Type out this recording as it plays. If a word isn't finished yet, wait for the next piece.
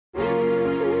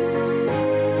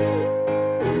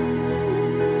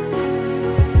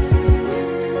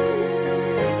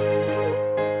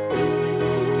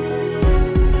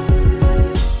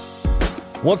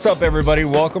What's up, everybody?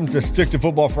 Welcome to Stick to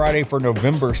Football Friday for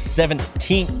November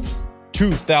 17th,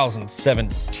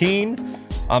 2017.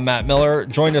 I'm Matt Miller,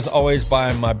 joined as always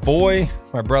by my boy,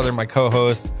 my brother, my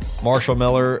co-host, Marshall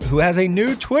Miller, who has a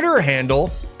new Twitter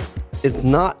handle. It's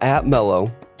not at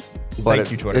Mello, but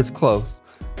it's close.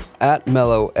 At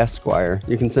Mello Esquire.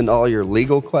 You can send all your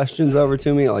legal questions over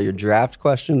to me, all your draft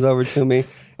questions over to me,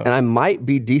 and I might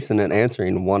be decent at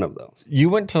answering one of those. You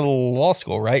went to law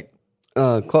school, right?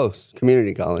 Close.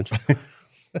 Community college.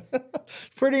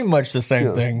 Pretty much the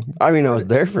same thing. I mean, I was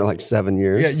there for like 7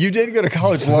 years. Yeah, you did go to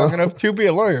college long enough to be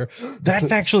a lawyer.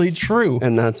 That's actually true.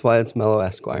 And that's why it's Mello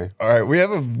Esquire. All right, we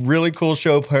have a really cool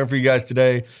show planned for you guys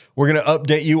today. We're going to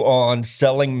update you on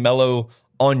selling Mello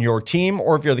on your team,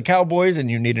 or if you're the Cowboys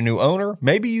and you need a new owner,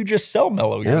 maybe you just sell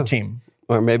Mello your team.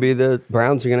 Or maybe the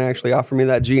Browns are going to actually offer me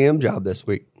that GM job this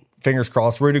week. Fingers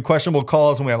crossed. We're going to do questionable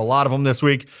calls, and we have a lot of them this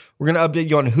week. We're going to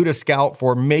update you on who to scout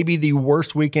for maybe the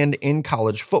worst weekend in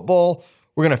college football.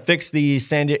 We're going to fix the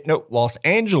Los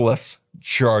Angeles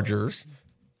Chargers.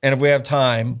 And if we have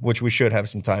time, which we should have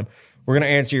some time, we're going to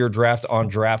answer your draft on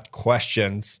draft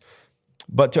questions.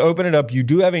 But to open it up, you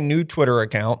do have a new Twitter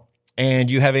account, and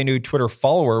you have a new Twitter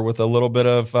follower with a little bit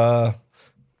of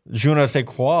je ne sais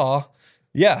quoi.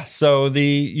 Yeah, so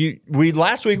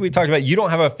last week we talked about you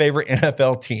don't have a favorite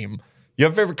NFL team. You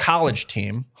have a favorite college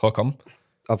team, hook 'em.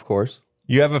 Of course.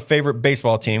 You have a favorite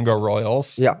baseball team, go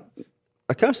Royals. Yeah.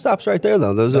 It kind of stops right there,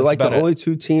 though. Those are like the only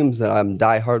two teams that I'm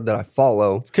diehard that I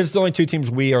follow. It's because it's the only two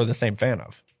teams we are the same fan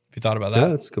of. If you thought about that. Yeah,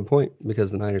 that's a good point,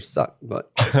 because the Niners suck.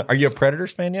 But are you a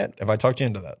Predators fan yet? Have I talked you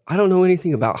into that? I don't know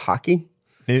anything about hockey.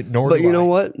 But you know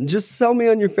what? Just sell me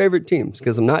on your favorite teams,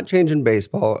 because I'm not changing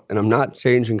baseball and I'm not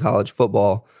changing college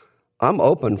football. I'm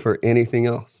open for anything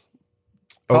else.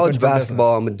 College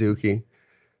basketball, I'm a Dookie.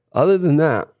 Other than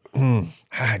that.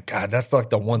 God, that's like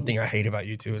the one thing I hate about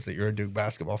you two is that you're a Duke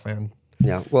basketball fan.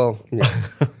 Yeah, well, yeah.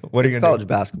 What are you going to do? College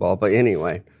basketball. But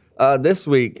anyway, this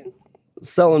week,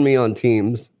 selling me on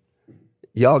teams,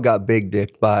 y'all got big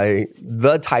dicked by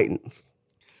the Titans.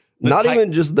 Not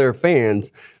even just their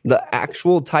fans, the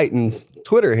actual Titans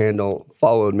Twitter handle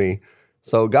followed me.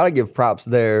 So got to give props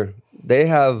there. They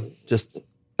have just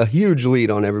a huge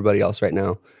lead on everybody else right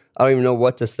now. I don't even know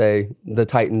what to say. The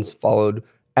Titans followed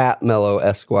at Mello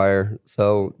Esquire.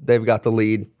 So they've got the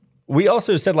lead. We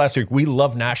also said last week, we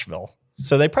love Nashville.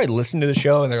 So they probably listened to the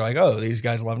show and they're like, oh, these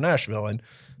guys love Nashville. And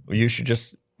you should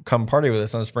just come party with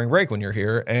us on spring break when you're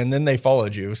here. And then they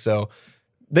followed you. So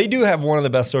they do have one of the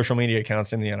best social media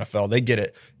accounts in the NFL. They get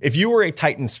it. If you were a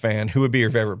Titans fan, who would be your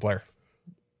favorite player?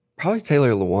 Probably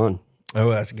Taylor Lewan.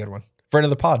 Oh, that's a good one. Friend of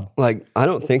the pod. Like, I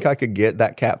don't think I could get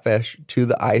that catfish to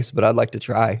the ice, but I'd like to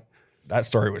try. That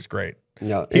story was great.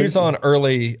 Yeah, he was on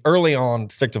early on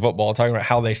Stick to Football talking about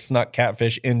how they snuck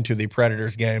catfish into the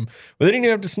Predators game, but they didn't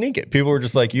even have to sneak it. People were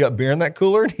just like, you got beer in that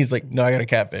cooler? And he's like, no, I got a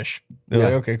catfish. They're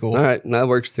like, okay, cool. All right, that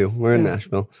works too. We're in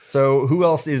Nashville. So who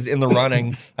else is in the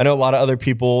running? I know a lot of other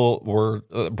people were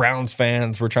Browns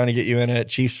fans. We're trying to get you in it.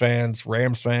 Chiefs fans,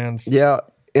 Rams fans. Yeah,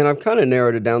 and I've kind of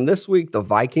narrowed it down. This week, the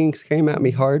Vikings came at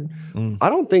me hard. I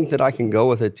don't think that I can go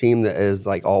with a team that is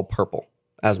like all purple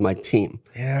as my team.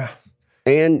 Yeah.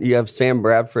 And you have Sam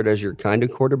Bradford as your kind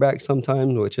of quarterback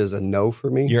sometimes, which is a no for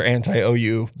me. Your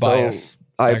anti-OU bias. So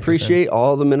I appreciate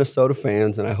all the Minnesota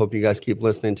fans, and I hope you guys keep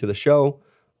listening to the show,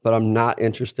 but I'm not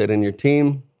interested in your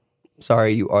team.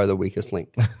 Sorry, you are the weakest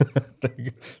link.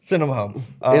 Send them home.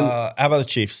 How about the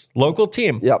Chiefs? Local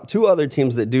team. Yep. Two other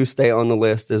teams that do stay on the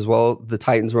list as well. The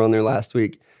Titans were on there last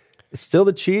week. It's still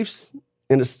the Chiefs,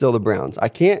 and it's still the Browns. I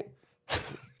can't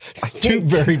two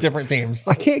very different teams.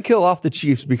 I can't kill off the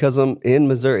Chiefs because I'm in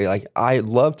Missouri. Like, I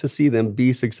love to see them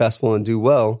be successful and do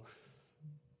well.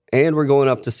 And we're going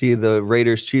up to see the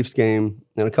Raiders-Chiefs game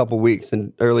in a couple weeks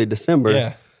in early December.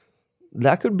 Yeah.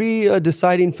 That could be a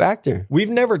deciding factor. We've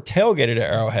never tailgated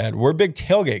at Arrowhead. We're big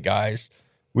tailgate guys.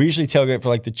 We usually tailgate for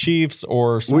like the Chiefs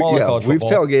or smaller college football.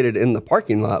 We've tailgated in the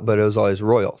parking lot, but it was always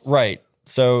Royals. Right.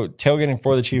 So tailgating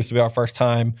for the Chiefs will be our first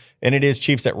time, and it is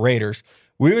Chiefs at Raiders.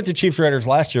 We went to Chiefs Raiders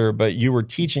last year, but you were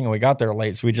teaching and we got there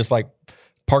late, so we just like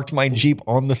parked my Jeep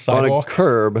on the sidewalk. On a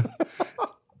curb.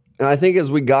 And I think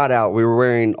as we got out, we were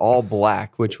wearing all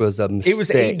black, which was a mistake. It was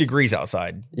 8 degrees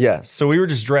outside. Yes. So we were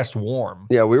just dressed warm.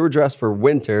 Yeah, we were dressed for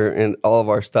winter, and all of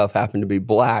our stuff happened to be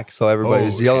black, so everybody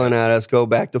was yelling at us, go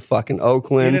back to fucking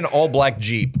Oakland. In an all-black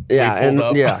Jeep.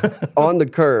 Yeah, on the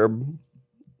curb.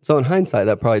 So in hindsight,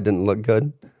 that probably didn't look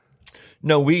good.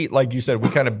 No, we, like you said, we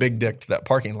kind of big-dicked that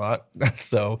parking lot.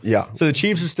 So the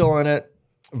Chiefs are still in it.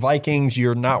 Vikings,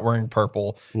 you're not wearing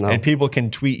purple. No. And people can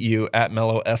tweet you at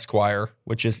Mello Esquire,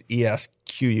 which is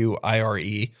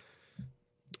ESQUIRE.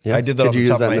 Yeah. I did that Could off you the use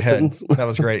top of that in my a head. sentence? That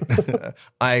was great.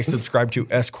 I subscribe to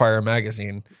Esquire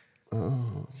magazine.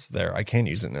 Oh. It's there. I can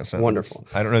use it in a sentence. Wonderful.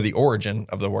 I don't know the origin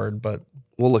of the word, but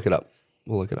We'll look it up.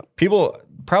 people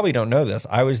probably don't know this.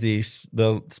 I was the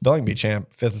spelling bee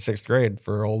champ 5th and 6th grade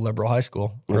for old liberal high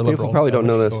school. People probably don't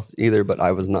know this either, but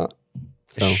I was not.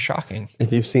 So Shocking.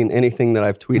 if you've seen anything that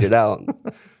I've tweeted out,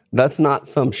 that's not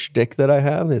some shtick that I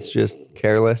have. It's just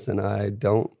careless, and I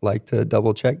don't like to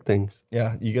double check things.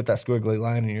 Yeah, you get that squiggly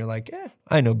line, and you're like,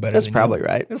 I know better That's than probably you.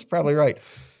 right. That's probably right.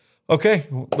 Okay,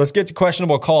 let's get to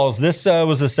questionable calls. This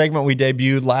was a segment we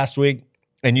debuted last week,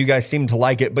 and you guys seem to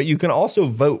like it, but you can also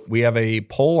vote. We have a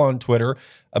poll on Twitter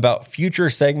about future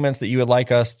segments that you would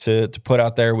like us to put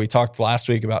out there. We talked last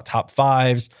week about top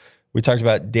fives. We talked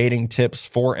about dating tips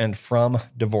for and from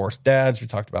divorced dads. We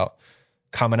talked about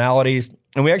commonalities.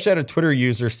 And we actually had a Twitter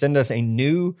user send us a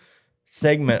new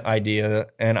segment idea,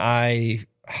 and I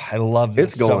love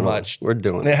this so much. We're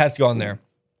doing it. It has to go on there.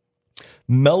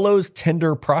 Mello's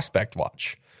Tinder Prospect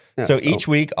Watch. Yeah, so each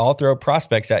week I'll throw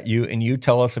prospects at you, and you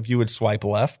tell us if you would swipe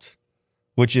left,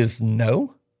 which is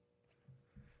no.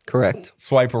 Correct.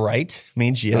 Swipe right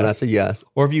means yes. No, that's a yes.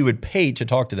 Or if you would pay to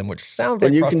talk to them, which sounds like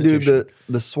And you prostitution. can do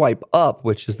the swipe up,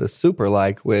 which is the super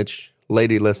like, which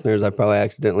lady listeners, I've probably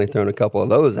accidentally thrown a couple of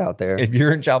those out there. If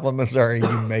you're in Joplin, Missouri,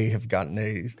 you may have gotten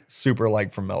a super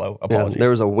like from Mello. Apologies. There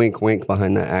was a wink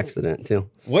behind that accident too.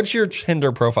 What's your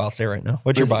Tinder profile say right now?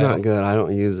 What's your It's bio? not good. I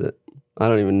don't use it. I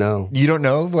don't even know. You don't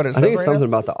know what it says I think it's right something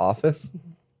now? about The Office.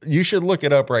 You should look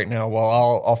it up right now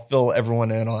while I'll fill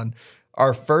everyone in on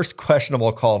our first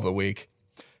questionable call of the week.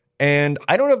 And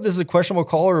I don't know if this is a questionable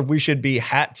call or if we should be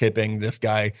hat tipping this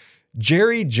guy,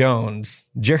 Jerry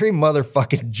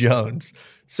motherfucking Jones.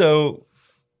 So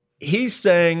he's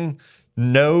saying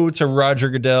no to Roger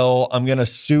Goodell. I'm going to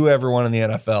sue everyone in the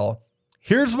NFL.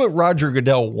 Here's what Roger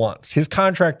Goodell wants. His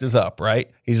contract is up,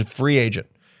 right? He's a free agent.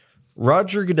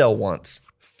 Roger Goodell wants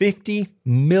 $50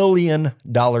 million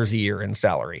a year in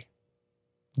salary.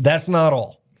 That's not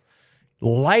all.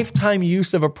 Lifetime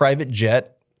use of a private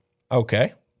jet.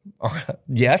 Okay.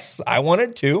 Yes, I want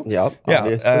it too. Yep.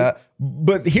 Yeah.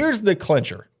 But here's the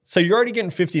clincher. So you're already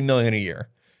getting $50 million a year.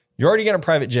 You're already getting a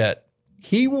private jet.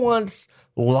 He wants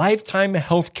lifetime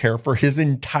health care for his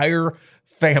entire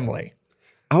family.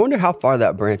 I wonder how far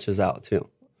that branches out too.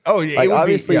 Oh, yeah. Like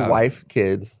obviously wife,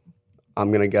 kids. I'm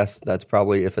going to guess that's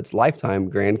probably, if it's lifetime,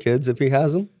 grandkids if he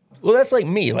has them. Well, that's like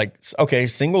me. Like, okay,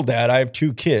 single dad, I have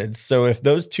 2 kids. So if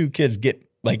those 2 kids get,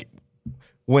 like,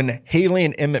 when Haley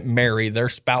and Emmett marry, their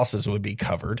spouses would be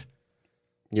covered.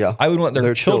 Yeah. I would want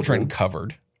their children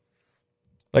covered.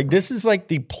 Like, this is like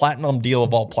the platinum deal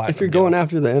of all platinum If you're going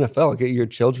after the NFL, get your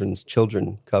children's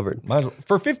children covered. Might as well.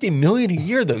 For $50 million a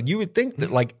year, though, you would think that,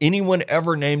 like, anyone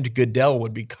ever named Goodell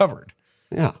would be covered.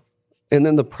 Yeah. And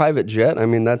then the private jet, I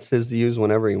mean, that's his to use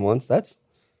whenever he wants. That's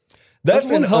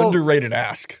an underrated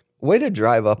ask. Way to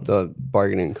drive up the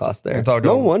bargaining cost there.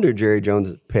 No wonder Jerry Jones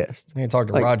is pissed. You can talk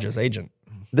to Roger's agent.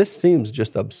 This seems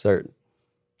just absurd.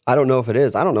 I don't know if it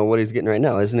is. I don't know what he's getting right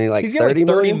now. Isn't he like he's getting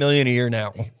 $30 million a year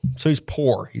now. So he's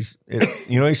poor. He's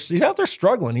out there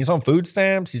struggling. He's on food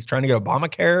stamps. He's trying to get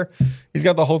Obamacare. He's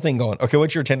got the whole thing going. Okay,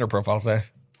 what's your Tinder profile say?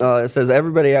 It says,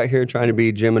 everybody out here trying to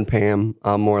be Jim and Pam.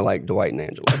 I'm more like Dwight and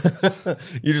Angela.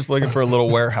 You're just looking for a little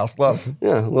warehouse love.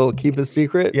 Yeah, a little keep it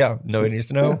secret. Yeah, nobody needs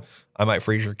to know. Yeah. I might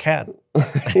freeze your cat.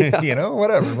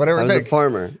 Whatever I it was takes. a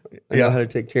farmer. I know how to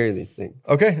take care of these things.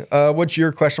 Okay, what's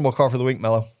your questionable call for the week,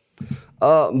 Mello?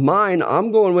 Mine,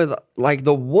 I'm going with, like,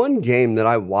 the one game that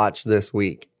I watched this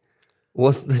week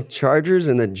was the Chargers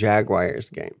and the Jaguars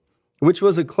game, which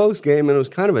was a close game, and it was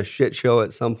kind of a shit show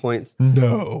at some points.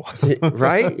 No.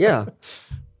 Right? Yeah.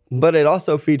 But it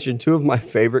also featured 2 of my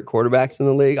favorite quarterbacks in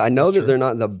the league. I know that they're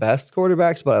not the best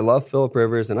quarterbacks, but I love Phillip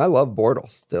Rivers, and I love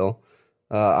Bortles still.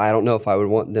 I don't know if I would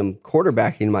want them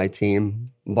quarterbacking my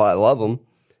team, but I love them.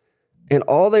 And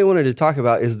all they wanted to talk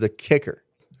about is the kicker,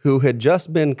 who had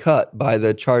just been cut by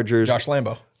the Chargers. Josh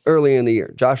Lambo. Early in the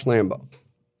year, Josh Lambo.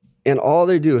 And all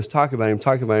they do is talk about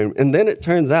him. And then it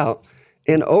turns out,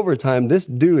 in overtime, this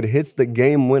dude hits the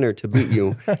game winner to beat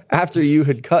you after you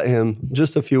had cut him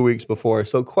just a few weeks before.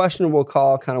 So questionable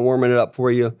call, kind of warming it up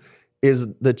for you, is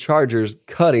the Chargers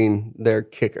cutting their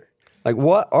kicker. Like,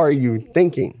 what are you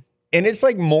thinking? And it's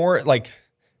like more like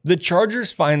the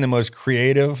Chargers find the most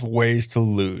creative ways to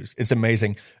lose. It's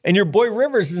amazing. And your boy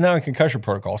Rivers is now in concussion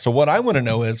protocol. So what I want to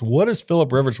know is, what does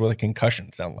Phillip Rivers with a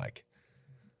concussion sound like?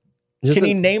 Can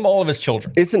he name all of his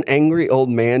children? It's an angry old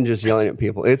man just yelling at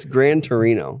people. It's Gran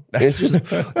Torino. It's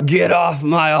just, get off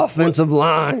my offensive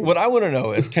line. What I want to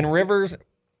know is, can Rivers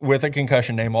with a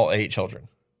concussion name all 8 children?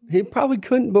 He probably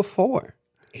couldn't before.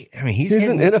 I mean, he's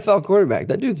an NFL quarterback.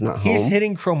 That dude's not home. He's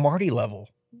hitting Cromartie level.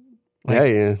 Yeah,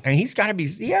 he is. And he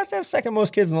has to have second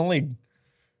most kids in the league.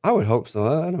 I would hope so.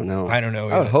 I don't know. I don't know.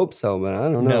 I would hope so, but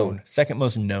I don't know. Second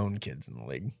most known kids in the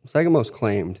league. Second most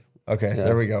claimed. Okay,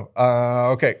 There we go.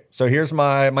 Okay, so here's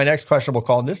my next questionable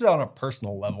call. And this is on a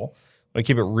personal level. I'm going to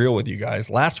keep it real with you guys.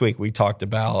 Last week, we talked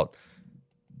about,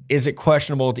 is it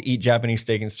questionable to eat Japanese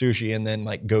steak and sushi and then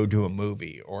like go do a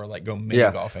movie or like go mini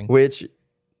golfing? Which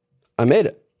I made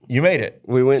it. You made it.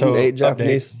 We went and ate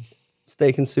Japanese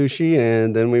steak and sushi,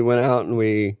 and then we went out and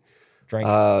we drank.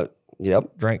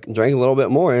 Drank a little bit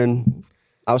more, and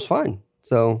I was fine.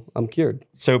 So I'm cured.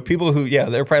 So people who,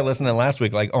 they're probably listening last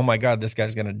week like, oh my God, this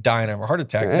guy's going to die and have a heart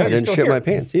attack. Yeah, I didn't shit my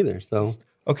pants either. So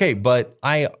okay, but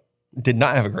I did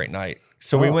not have a great night.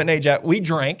 So we went and ate, we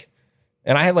drank,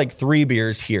 and I had like 3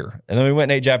 beers here. And then we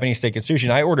went and ate Japanese steak and sushi,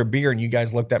 and I ordered beer, and you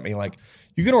guys looked at me like,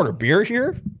 you can order beer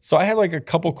here? So I had like a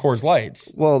couple Coors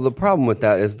Lights. Well, the problem with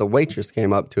that is the waitress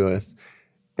came up to us,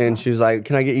 and she's like,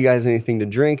 can I get you guys anything to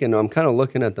drink? And I'm kind of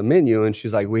looking at the menu, and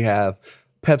she's like, we have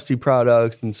Pepsi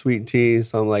products and sweet tea.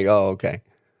 So I'm like, oh, okay.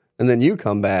 And then you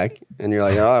come back, and you're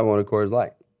like, oh, I want a Coors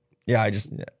Light. Yeah,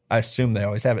 I assume they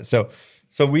always have it. So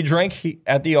we drank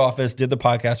at the office, did the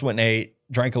podcast, went and ate,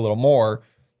 drank a little more.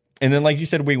 And then, like you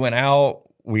said, we went out.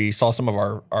 We saw some of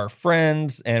our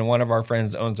friends, and one of our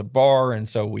friends owns a bar. And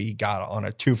so we got on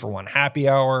a 2-for-1 happy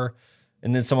hour.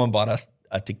 And then someone bought us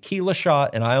a tequila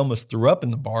shot, and I almost threw up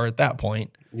in the bar at that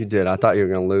point. You did. I thought you were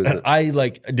going to lose it. I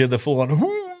did the full on,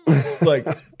 like,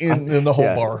 and the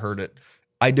whole bar heard it.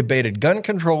 I debated gun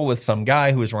control with some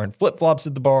guy who was wearing flip-flops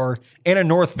at the bar and a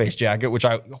North Face jacket,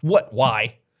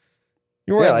 why?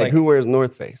 You were like, who wears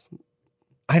North Face?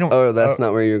 I don't. Oh, that's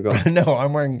not where you're going. No,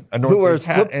 I'm wearing a North Face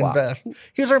hat and vest.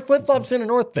 He was wearing flip-flops and a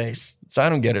North Face. So I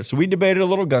don't get it. So we debated a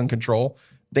little gun control.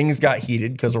 Things got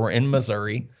heated because we're in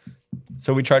Missouri.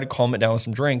 So we tried to calm it down with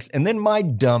some drinks. And then my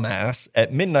dumbass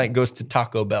at midnight goes to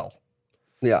Taco Bell.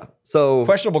 Yeah. So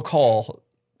questionable call,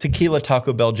 tequila,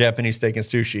 Taco Bell, Japanese steak and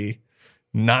sushi.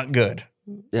 Not good.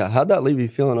 Yeah. How'd that leave you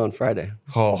feeling on Friday?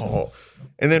 Oh.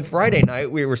 And then Friday night,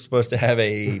 we were supposed to have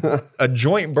a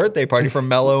joint birthday party for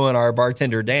Mello and our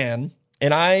bartender, Dan.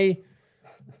 And I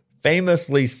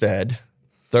famously said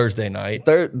Thursday night.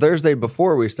 Thursday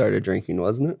before we started drinking,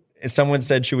 wasn't it? And someone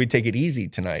said, should we take it easy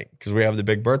tonight? Because we have the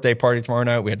big birthday party tomorrow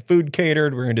night. We had food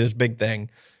catered. We're going to do this big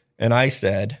thing. And I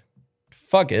said,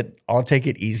 fuck it. I'll take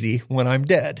it easy when I'm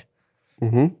dead.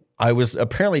 Mm-hmm. I was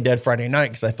apparently dead Friday night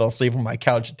because I fell asleep on my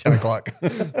couch at 10 o'clock.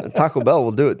 Taco Bell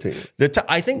will do it to you.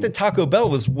 I think the Taco Bell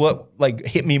was what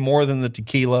hit me more than the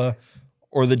tequila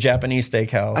or the Japanese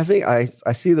steakhouse. I think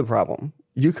I see the problem.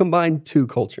 You combined 2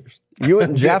 cultures. You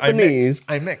went Japanese.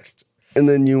 I mixed. And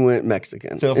then you went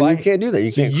Mexican. So you can't do that.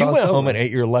 You can't. You went home and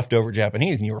ate your leftover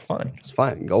Japanese, and you were fine. It's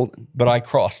fine, golden. But I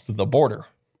crossed the border.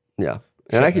 Yeah,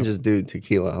 and I can just do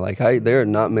tequila. There are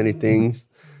not many things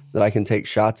that I can take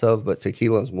shots of, but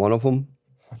tequila is one of them.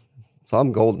 So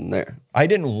I'm golden there. I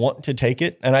didn't want to take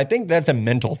it, and I think that's a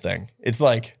mental thing. It's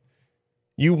like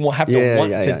you have to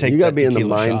want to take. You got to be in the shot,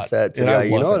 mindset to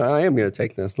you know what? I am going to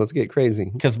take this. Let's get crazy.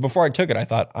 Because before I took it, I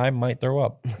thought I might throw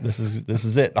up. This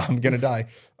is it. I'm going to die.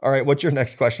 All right, what's your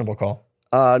next questionable call?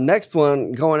 Next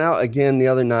one, going out again the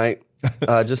other night,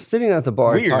 just sitting at the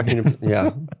bar.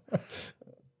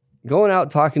 Going out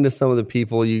talking to some of the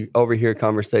people. You overhear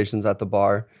conversations at the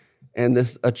bar. And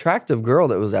this attractive girl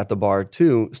that was at the bar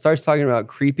too starts talking about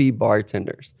creepy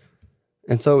bartenders.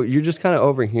 And so you're just kind of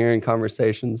overhearing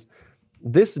conversations.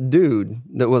 This dude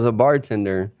that was a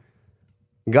bartender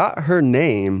got her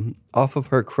name off of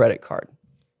her credit card.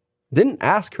 Didn't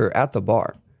ask her at the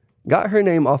bar. Got her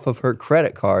name off of her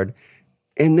credit card,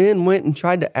 and then went and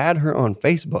tried to add her on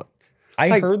Facebook.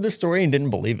 I heard the story and didn't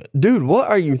believe it. Dude, what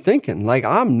are you thinking?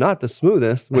 I'm not the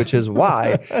smoothest, which is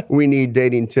why we need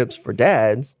dating tips for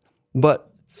dads.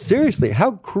 But seriously,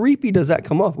 how creepy does that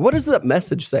come off? What does that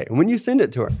message say? When you send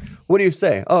it to her, what do you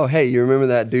say? Oh, hey, you remember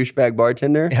that douchebag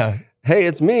bartender? Yeah. Hey,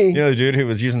 it's me. You know the dude who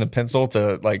was using the pencil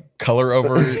to color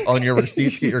over on your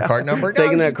receipts to get your card number?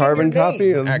 Taking that carbon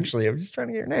copy of... Actually, I was just trying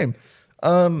to get your name.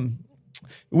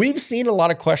 We've seen a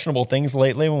lot of questionable things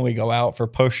lately when we go out for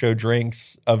post-show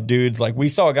drinks of dudes. Like we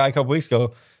saw a guy a couple weeks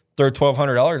ago throw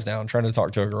 $1,200 down trying to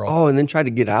talk to a girl. Oh, and then try to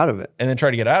get out of it. I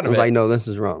was like, no, this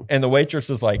is wrong. And the waitress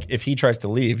was like, if he tries to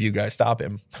leave, you guys stop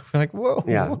him. Like, whoa.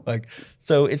 Yeah.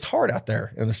 So it's hard out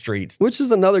there in the streets. Which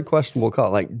is another questionable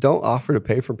call. Don't offer to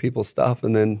pay for people's stuff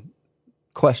and then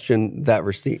question that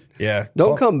receipt. Yeah.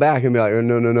 Don't come back and be like, oh,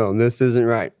 no, this isn't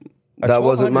right. That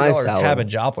wasn't my salary. Tab in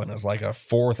Joplin is like a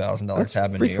 $4,000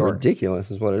 tab in New York.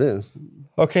 Ridiculous is what it is.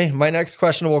 Okay, my next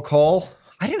questionable call.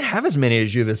 I didn't have as many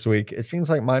as you this week. It seems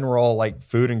like mine were all like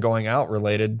food and going out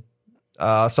related.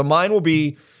 So mine will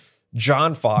be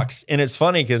John Fox. And it's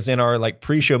funny because in our like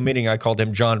pre-show meeting, I called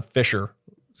him John Fisher.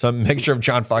 So a mixture of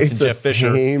John Fox and Jeff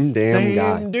Fisher. Same damn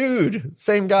guy. Same dude.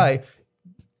 Same guy.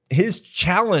 His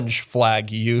challenge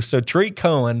flag use. So Tariq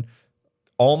Cohen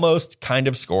almost kind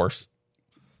of scores.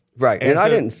 Right. And I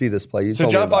didn't see this play. So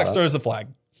John Fox throws the flag.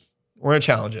 We're going to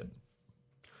challenge it.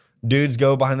 Dudes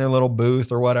go behind their little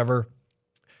booth or whatever.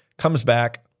 Comes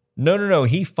back. No.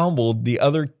 He fumbled. The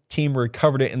other team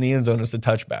recovered it in the end zone as a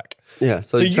touchback. Yeah.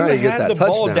 So you trying to get had that the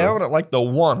ball touchdown down at like the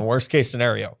one, worst case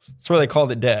scenario. That's where they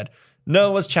called it dead.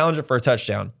 No, let's challenge it for a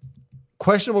touchdown.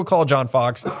 Questionable call, John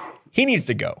Fox. He needs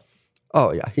to go.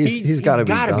 Oh, yeah. He's got to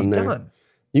be done.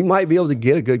 You might be able to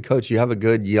get a good coach. You have a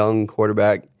good young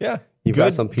quarterback. Yeah. You've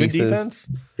got some pieces. Good defense.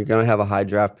 You're going to have a high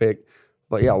draft pick.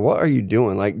 But yeah, what are you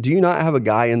doing? Like, do you not have a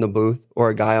guy in the booth or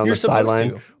a guy on the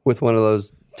sideline with one of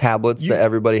those tablets that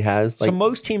everybody has? So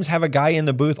most teams have a guy in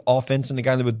the booth offense and a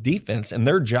guy in the booth defense, and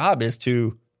their job is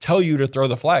to tell you to throw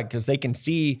the flag because they can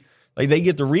see, like they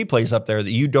get the replays up there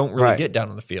that you don't really get down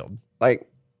on the field. Like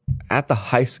at the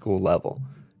high school level,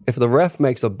 if the ref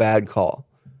makes a bad call,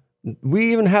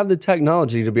 we even have the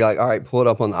technology to be like, all right, pull it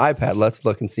up on the iPad. Let's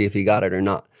look and see if he got it or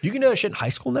not. You can do that shit in high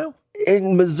school now?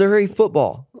 In Missouri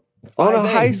football, on a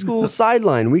high school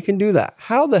sideline, we can do that.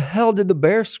 How the hell did the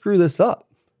Bears screw this up?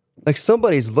 Like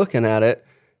somebody's looking at it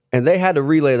and they had to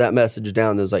relay that message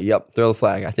down. It was like, yep, throw the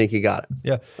flag. I think he got it.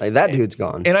 Yeah. Like that dude's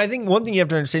gone. And I think one thing you have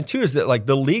to understand too is that like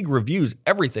the league reviews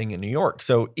everything in New York.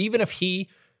 So even if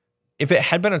it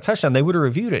had been a touchdown, they would have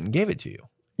reviewed it and gave it to you.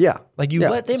 Yeah. Like you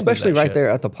let them especially do that right shit. there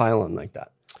at the pylon like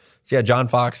that. So yeah, John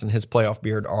Fox and his playoff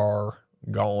beard are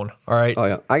gone. All right. Oh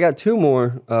yeah. I got two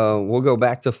more. We'll go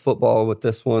back to football with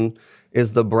this one.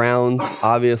 Is the Browns.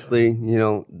 Obviously,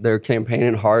 they're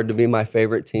campaigning hard to be my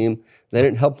favorite team. They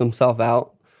didn't help themselves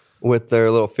out with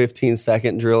their little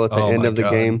 15-second drill at the end of the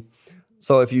game.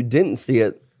 So if you didn't see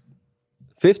it,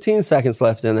 15 seconds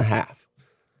left in the half.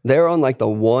 They're on like the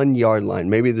 1 yard line,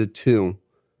 maybe the 2.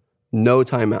 No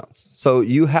timeouts. So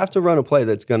you have to run a play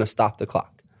that's going to stop the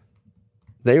clock.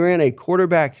 They ran a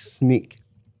quarterback sneak.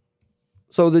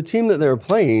 So the team that they were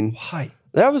playing, why?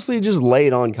 They obviously just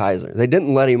laid on Kaiser. They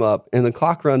didn't let him up, and the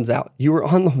clock runs out. You were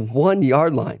on the 1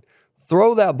 yard line.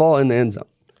 Throw that ball in the end zone.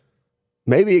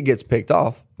 Maybe it gets picked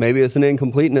off. Maybe it's an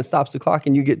incomplete and it stops the clock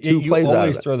and you get two plays out of it. You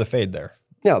always throw the fade there.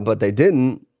 Yeah, but they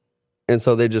didn't, and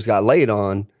so they just got laid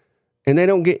on, and they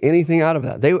don't get anything out of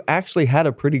that. They actually had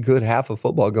a pretty good half of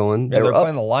football going. Yeah, they were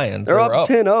playing the Lions. They're up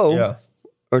 10-0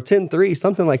 or 10-3,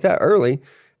 something like that early.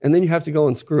 And then you have to go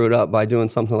and screw it up by doing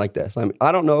something like this. I mean,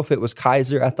 I don't know if it was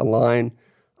Kaiser at the line.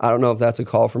 I don't know if that's a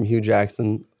call from Hugh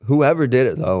Jackson. Whoever did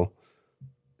it, though,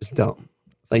 is dumb.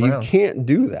 Like, you can't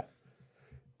do that.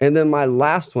 And then my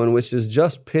last one, which is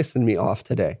just pissing me off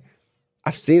today.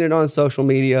 I've seen it on social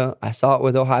media. I saw it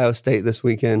with Ohio State this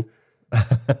weekend.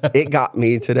 It got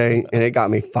me today, and it got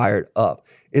me fired up.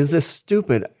 Is this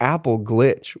stupid Apple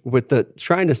glitch with the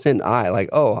trying to send like,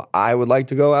 oh, I would like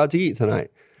to go out to eat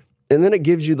tonight. And then it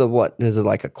gives you the what? Is it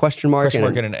like a question mark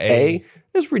and an A?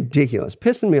 It's ridiculous.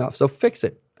 Pissing me off. So fix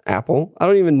it, Apple. I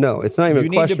don't even know. It's not even a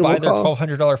questionable call. You need to buy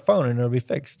their $1,200 phone and it'll be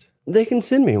fixed. They can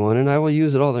send me one and I will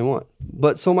use it all they want.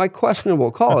 But so my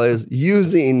questionable call is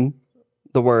using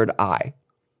the word I.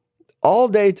 All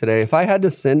day today, if I had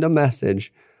to send a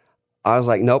message, I was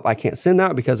like, nope, I can't send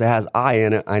that because it has I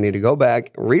in it. I need to go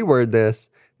back, reword this,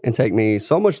 and take me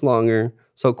so much longer.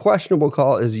 So questionable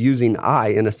call is using I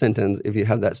in a sentence if you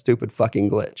have that stupid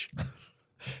fucking glitch.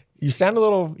 You sound a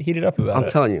little heated up about it. I'm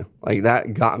telling you, like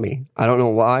that got me. I don't know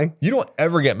why. You don't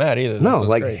ever get mad either. No,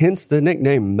 like great. Hence the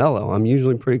nickname Mellow. I'm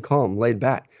usually pretty calm, laid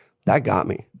back. That got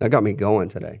me. That got me going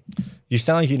today. You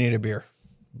sound like you need a beer.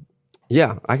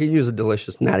 Yeah, I could use a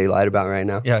delicious Natty Light about right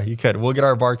now. Yeah, you could. We'll get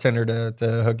our bartender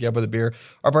to hook you up with a beer.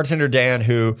 Our bartender, Dan,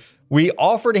 who we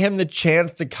offered him the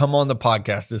chance to come on the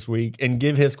podcast this week and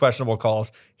give his questionable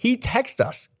calls. He texted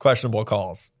us questionable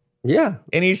calls. Yeah.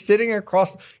 And he's sitting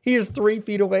across, he is 3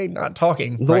 feet away, not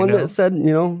talking. The one that said,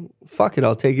 fuck it,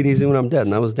 I'll take it easy when I'm dead.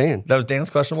 And that was Dan. That was Dan's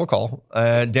questionable call.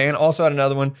 Dan also had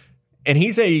another one. And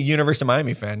he's a University of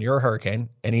Miami fan. You're a Hurricane.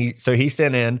 And he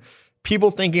sent in,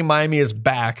 people thinking Miami is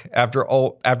back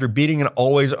after beating an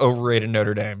always overrated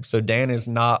Notre Dame. So Dan is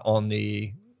not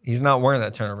he's not wearing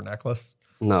that turnover necklace.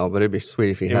 No, but it'd be sweet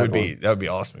if he had one. That would be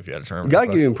awesome if you had a turnover necklace. You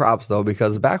got to give him props, though,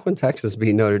 because back when Texas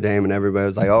beat Notre Dame and everybody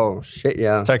was like, oh, shit,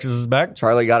 yeah. Texas is back?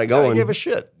 Charlie got it going. I give a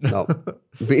shit. No.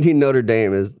 Beating Notre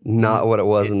Dame is not what it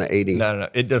was in the 80s. No.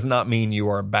 It does not mean you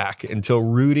are back until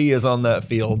Rudy is on that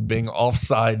field being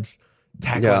offsides,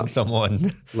 tackling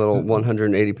someone. Little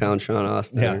 180-pound Sean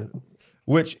Austin. Yeah.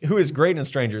 who is great in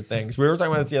Stranger Things. We were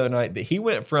talking about this the other night, that he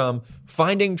went from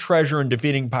finding treasure and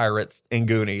defeating pirates in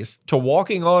Goonies to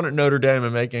walking on at Notre Dame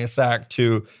and making a sack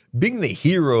to being the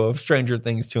hero of Stranger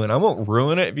Things 2. And I won't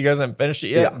ruin it if you guys haven't finished it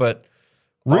yet, but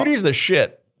Rudy's the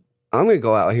shit. I'm going to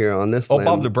go out here on this limb.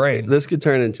 Bob the Brain. This could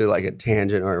turn into like a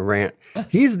tangent or a rant.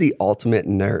 He's the ultimate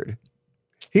nerd.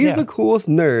 He's the coolest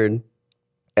nerd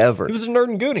ever. He was a nerd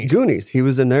in Goonies. Goonies. He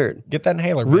was a nerd. Get that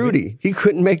inhaler. Baby. Rudy. He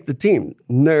couldn't make the team.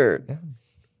 Nerd. Yeah.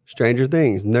 Stranger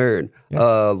Things. Nerd.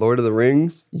 Yeah. Lord of the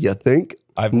Rings. You think?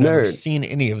 I've never seen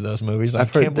any of those movies. I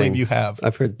can't believe you have.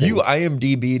 I've heard things. You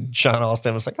IMDb'd Sean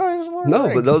Austin. Was like, oh, he was Lord of the Rings.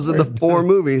 No, but those are the 4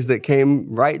 movies that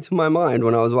came right to my mind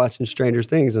when I was watching Stranger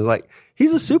Things. I was like,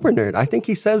 he's a super nerd. I think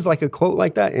he says like a quote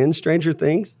like that in Stranger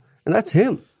Things, and that's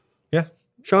him. Yeah.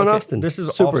 Sean Austin. This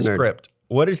is super off nerd. script.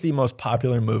 What is the most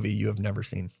popular movie you have never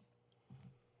seen?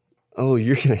 Oh,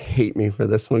 you're going to hate me for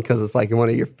this one because it's like one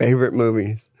of your favorite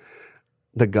movies.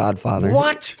 The Godfather.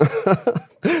 What?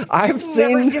 I've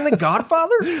never seen The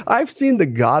Godfather? I've seen The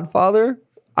Godfather.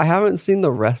 I haven't seen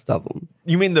the rest of them.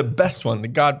 You mean the best one, The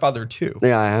Godfather 2?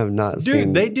 Yeah, I have not seen.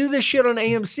 Dude, they do this shit on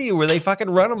AMC where they fucking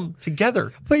run them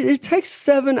together. But it takes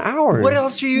 7 hours. What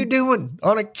else are you doing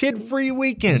on a kid-free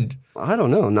weekend? I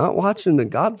don't know. Not watching The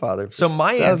Godfather for So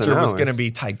my 7 answer was hours. going to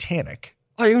be Titanic.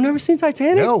 Oh, you've never seen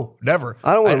Titanic? No, never.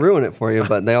 I don't want to ruin it for you,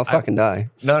 but they all fucking die.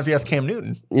 Not if you ask Cam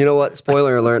Newton. You know what?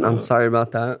 Spoiler alert. I'm sorry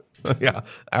about that. Yeah,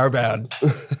 our bad.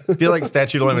 I feel like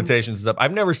statute of limitations is up.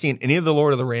 I've never seen any of the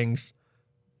Lord of the Rings,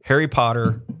 Harry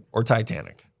Potter, or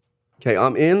Titanic. Okay,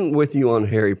 I'm in with you on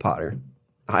Harry Potter.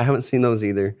 I haven't seen those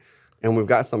either. And we've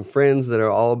got some friends that are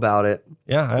all about it.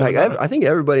 Yeah. I think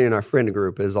everybody in our friend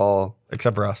group is all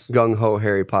except for us. Gung-ho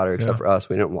Harry Potter, except for us.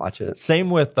 We didn't watch it.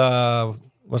 Same with,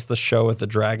 what's the show with the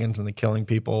dragons and the killing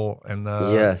people and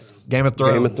yes, Game of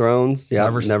Thrones. Game of Thrones. Yeah,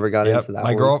 never got into that.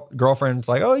 My girlfriend's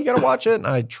like, oh, you got to watch it. And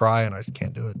I try and I just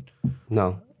can't do it.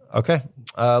 No. Okay.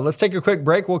 Let's take a quick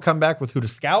break. We'll come back with Who to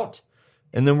Scout.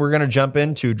 And then we're going to jump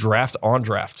into Draft on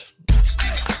Draft.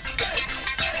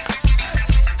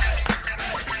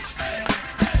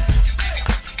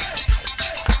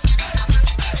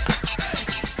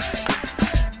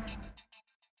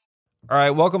 All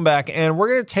right, welcome back. And we're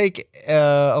going to take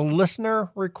a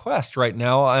listener request right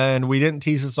now. And we didn't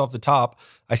tease this off the top.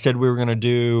 I said we were going to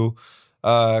do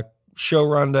show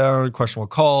rundown, questionable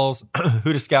calls,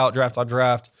 Who to Scout, Draft on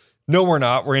Draft. No, we're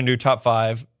not. We're going to do top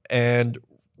 5. And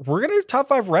we're going to do top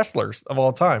 5 wrestlers of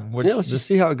all time. Which let's just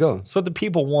see how it goes. That's what the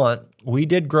people want. We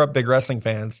did grow up big wrestling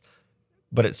fans,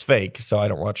 but it's fake, so I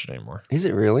don't watch it anymore. Is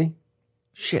it really?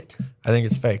 Shit. I think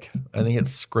it's fake. I think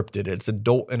it's scripted. It's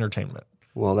adult entertainment.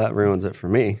 Well, that ruins it for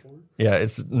me. Yeah,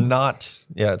 it's not.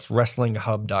 Yeah, it's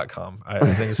wrestlinghub.com. I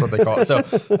think it's what they call it. So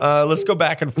let's go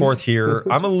back and forth here.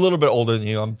 I'm a little bit older than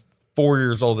you. I'm 4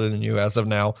 years older than you as of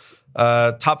now.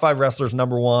 Top 5 wrestlers,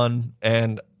 number 1.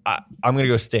 And I'm going to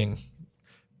go Sting.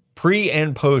 Pre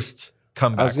and post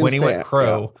comeback. When he went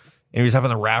Crow and he was up in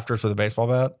the rafters with a baseball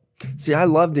bat. See, I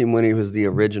loved him when he was the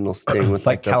original Sting with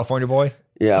like California Boy?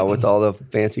 Yeah, with all the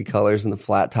fancy colors and the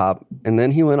flat top. And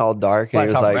then he went all dark and he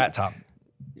was like rat top.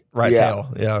 Right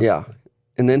tail. Yeah. Yeah.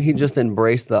 And then he just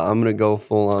embraced the I'm going to go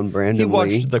full on Brandon He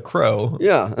watched Lee. The Crow.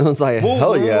 Yeah. I was like,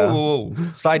 hell yeah. Whoa.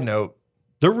 Side note,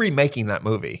 they're remaking that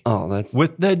movie. Oh, that's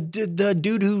with the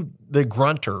dude the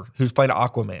grunter who's playing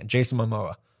Aquaman, Jason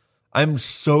Momoa. I'm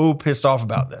so pissed off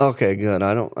about this. Okay, good.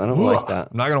 I don't like that.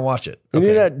 I'm not gonna watch it. You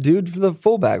need that dude for the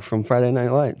fullback from Friday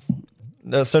Night Lights.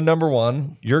 So number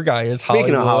 1, your guy is Hollywood.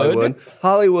 Speaking of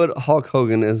Hollywood, Hulk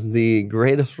Hogan is the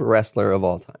greatest wrestler of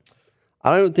all time.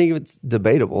 I don't think it's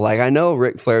debatable. Like, I know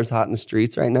Ric Flair's hot in the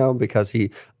streets right now because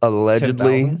he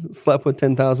allegedly 10,000? slept with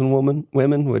 10,000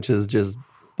 women, which is just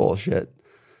bullshit.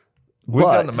 We've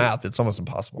done the math. It's almost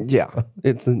impossible. Yeah.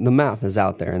 The math is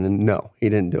out there, and no, he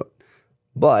didn't do it.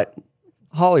 But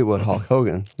Hollywood Hulk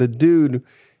Hogan, the dude,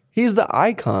 he's the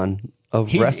icon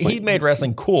of wrestling. He made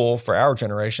wrestling cool for our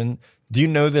generation. Do you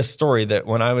know this story that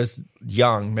when I was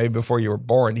young, maybe before you were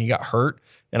born, he got hurt,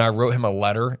 and I wrote him a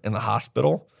letter in the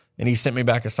hospital, and he sent me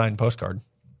back a signed postcard.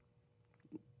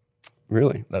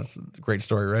 Really? That's a great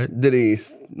story, right?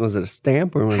 Was it a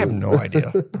stamp or? I have no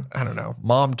idea. I don't know.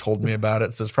 Mom told me about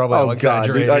it, so it's probably all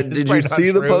exaggerated. Did you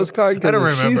see the postcard? I don't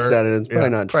remember. She said it. It's probably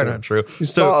not true. Probably not true. You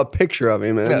saw a picture of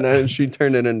him, and then she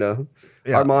turned it into.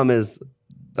 Yeah. Our mom is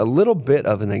a little bit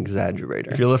of an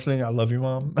exaggerator. If you're listening, I love you,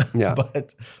 Mom. Yeah.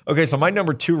 But okay, so my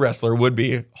number 2 wrestler would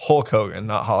be Hulk Hogan,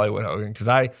 not Hollywood Hogan, because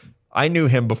I knew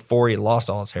him before he lost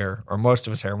all his hair, or most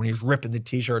of his hair, when he was ripping the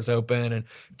t-shirts open and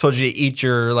told you to eat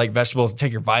your vegetables and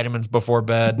take your vitamins before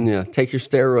bed. Yeah, take your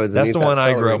steroids. That's the one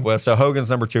I grew up with. So Hogan's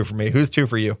number 2 for me. Who's 2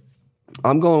 for you?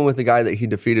 I'm going with the guy that he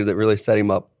defeated that really set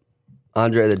him up,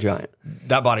 Andre the Giant.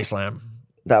 That body slam.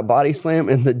 That body slam,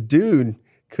 and the dude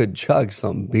could chug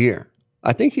some beer.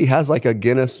 I think he has like a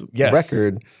Guinness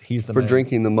record for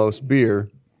drinking the most beer.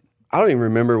 I don't even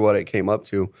remember what it came up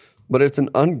to, but it's an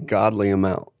ungodly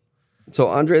amount. So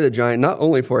Andre the Giant, not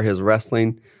only for his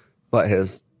wrestling, but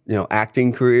his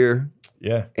acting career,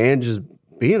 and just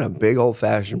being a big old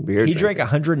fashioned beer. He drank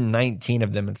 119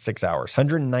 of them in 6 hours.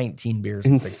 119 beers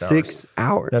in 6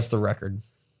 hours. That's the record.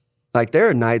 Like there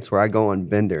are nights where I go on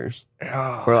benders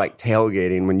or like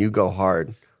tailgating when you go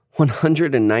hard.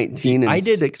 119 in 6 hours. I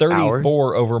did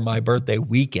 34 over my birthday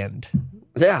weekend.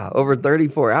 Yeah, over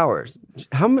 34 hours.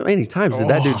 How many times did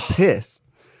that dude piss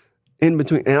in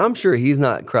between? And I'm sure he's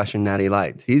not crushing Natty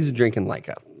Lights. He's drinking like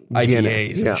a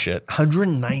Guinness. IPAs and shit.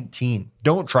 119.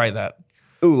 Don't try that.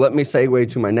 Ooh, let me segue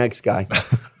to my next guy.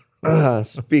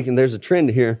 Speaking, there's a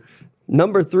trend here.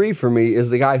 Number 3 for me is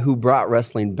the guy who brought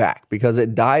wrestling back because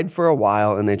it died for a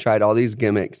while and they tried all these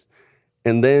gimmicks.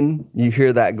 And then you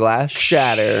hear that glass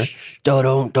shatter.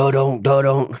 Do-don't, do-don't,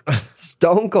 do-don't.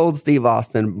 Stone Cold Steve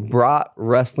Austin brought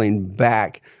wrestling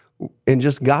back and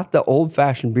just got the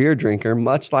old-fashioned beer drinker,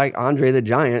 much like Andre the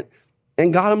Giant,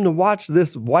 and got him to watch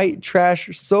this white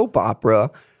trash soap opera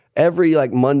every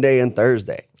like Monday and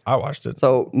Thursday. I watched it.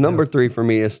 So number 3 for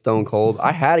me is Stone Cold.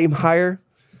 I had him higher,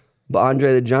 but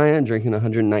Andre the Giant drinking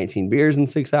 119 beers in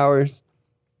 6 hours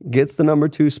gets the number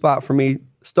 2 spot for me.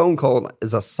 Stone Cold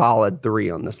is a solid 3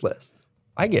 on this list.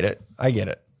 I get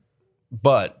it.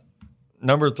 But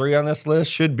number 3 on this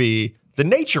list should be the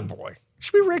Nature Boy.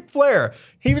 Should be Ric Flair.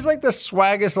 He was like the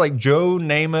swaggest, like Joe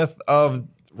Namath of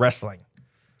wrestling.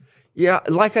 Yeah,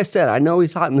 like I said, I know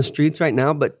he's hot in the streets right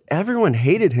now, but everyone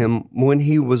hated him when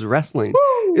he was wrestling.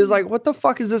 Woo! It was like, what the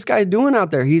fuck is this guy doing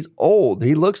out there? He's old.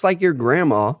 He looks like your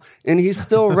grandma, and he's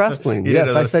still wrestling.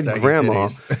 Yes, I said grandma.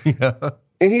 Yeah.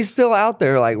 And he's still out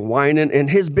there like whining, and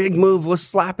his big move was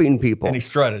slapping people. And he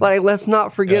strutted. Like, let's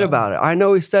not forget about it. I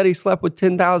know he said he slept with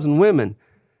 10,000 women.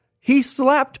 He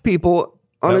slapped people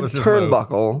on a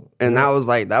turnbuckle, and that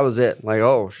was it. Like,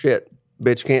 oh, shit,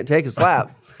 bitch can't take a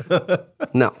slap.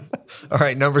 No. All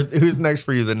right, who's next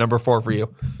for you? The number 4 for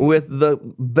you. With the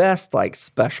best like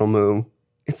special move,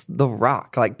 it's The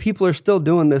Rock. Like people are still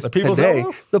doing this today.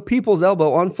 Elbow? The people's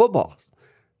elbow on footballs.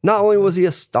 Not only was he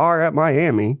a star at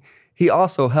Miami, he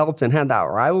also helped and had that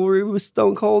rivalry with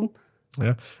Stone Cold.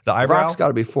 Yeah, the eyebrow. Rock's got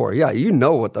to be 4. Yeah, you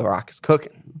know what The Rock is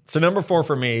cooking. So number 4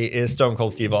 for me is Stone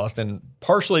Cold Steve Austin,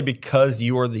 partially because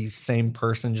you are the same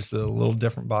person, just a little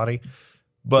different body.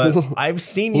 But I've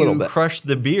seen you crush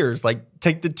the beers, like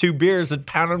take the 2 beers and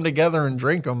pound them together and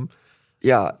drink them.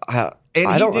 Yeah, I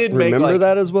don't remember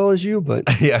that as well as you,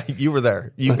 but yeah, you were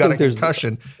there. You've got a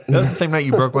concussion. That was the same night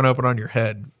you broke one open on your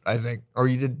head, I think, or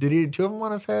you did. Did he do 2 of them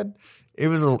on his head? It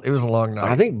was a long night.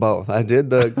 I think both. I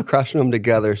did the crushing them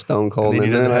together, Stone Cold,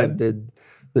 and then I did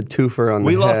the twofer on the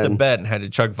head. We lost a bet and had to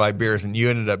chug 5 beers, and you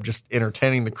ended up just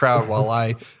entertaining the crowd while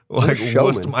I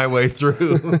wussed my way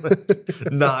through,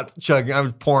 not chugging. I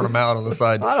was pouring them out on the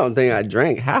side. I don't think I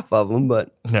drank half of them,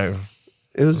 but no,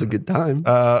 it was a good time.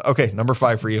 Okay, number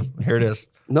 5 for you. Here it is.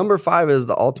 Number 5 is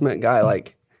the ultimate guy.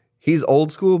 Like he's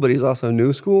old school, but he's also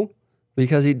new school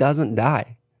because he doesn't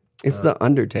die. It's the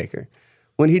Undertaker.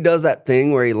 When he does that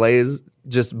thing where he lays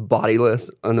just bodiless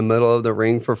in the middle of the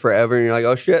ring for forever, and you're like,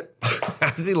 oh shit.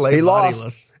 How does he lay bodiless?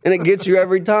 Lost. And it gets you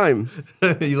every time.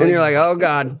 And you're like, oh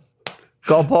God.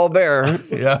 Call Paul Bearer.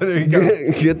 Yeah, there you go.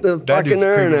 Get the fucking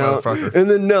urn out. And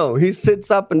then he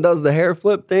sits up and does the hair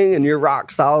flip thing, and you're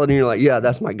rock solid, and you're like, yeah,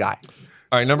 that's my guy.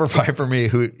 All right, number 5 for me,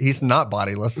 he's not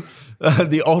bodiless.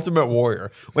 The Ultimate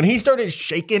Warrior. When he started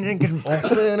shaking and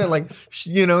convulsing and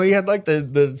he had like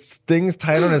the things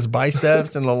tied on his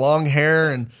biceps and the long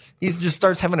hair, and he just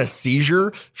starts having a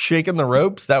seizure, shaking the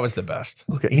ropes. That was the best.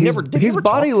 Okay, he's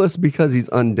bodiless because he's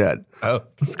undead. Oh,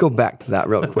 let's go back to that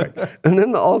real quick. And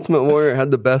then the Ultimate Warrior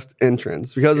had the best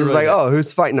entrance because it was really like,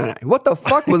 who's fighting tonight? What the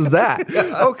fuck was that?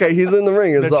 Okay, he's in the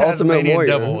ring. It's the Ultimate Warrior.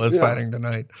 Devil is fighting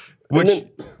tonight. Which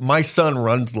my son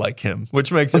runs like him,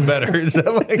 which makes it better. Is that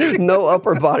like no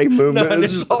upper body movement? No,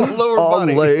 it's just all lower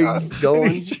body legs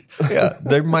going. Yeah,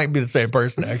 they might be the same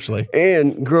person actually.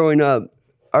 And growing up,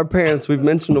 our parents, we've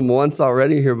mentioned them once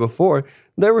already here before.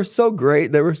 They were so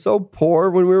great. They were so poor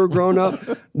when we were growing up.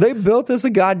 They built us a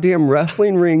goddamn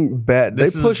wrestling ring bed. They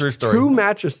pushed 2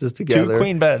 mattresses together. 2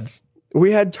 queen beds.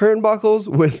 We had turnbuckles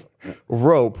with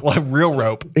rope. Like real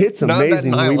rope. It's Not that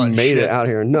amazing we nylon made shit. it out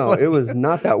here. No, it was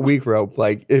not that weak rope.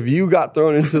 Like if you got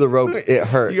thrown into the ropes, it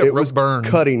hurt. You got It was rope burn.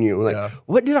 cutting you. Like, Yeah.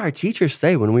 what did our teachers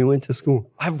say when we went to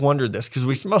school? I've wondered this because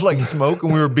we smelled like smoke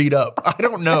and we were beat up. I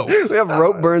don't know. We have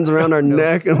rope burns around our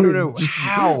neck and we know. just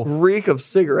How? reek of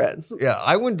cigarettes. Yeah,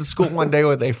 I went to school one day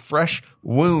with a fresh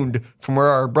wound from where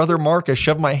our brother Marcus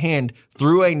shoved my hand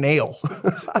through a nail.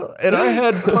 And I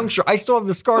had puncture. I still have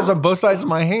the scars on both sides of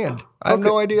my hand. I have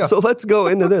no idea. So let's go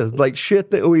into this, like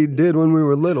shit that we did when we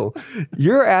were little.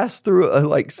 Your ass threw a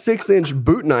like 6-inch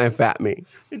boot knife at me.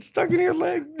 It's stuck in your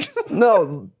leg.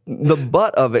 No, the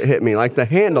butt of it hit me, like the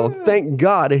handle. Thank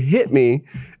God it hit me.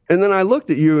 And then I looked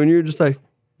at you and you're just like,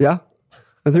 yeah,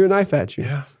 I threw a knife at you.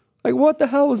 Yeah. Like, what the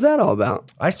hell was that all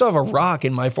about? I still have a rock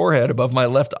in my forehead above my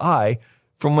left eye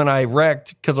from when I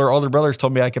wrecked because our older brothers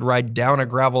told me I could ride down a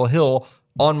gravel hill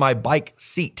on my bike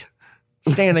seat,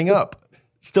 standing up.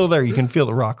 Still there. You can feel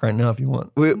the rock right now if you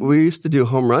want. We used to do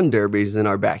home run derbies in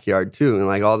our backyard too. And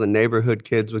like all the neighborhood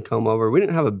kids would come over. We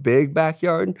didn't have a big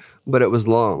backyard, but it was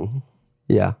long.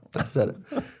 Yeah, I said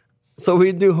it. So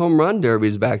we'd do home run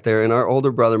derbies back there. And our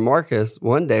older brother Marcus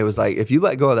one day was like, if you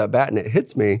let go of that bat and it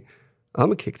hits me, I'm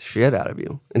going to kick the shit out of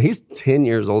you. And he's 10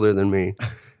 years older than me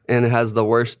and has the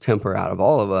worst temper out of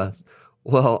all of us.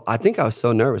 Well, I think I was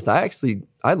so nervous. I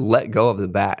let go of the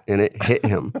bat and it hit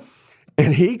him.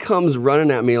 And he comes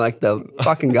running at me like the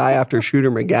fucking guy after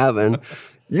Shooter McGavin.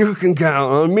 You can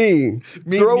count on me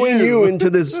throwing you into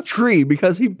this tree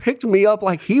because he picked me up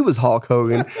like he was Hulk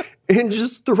Hogan and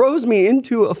just throws me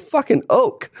into a fucking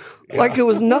oak like it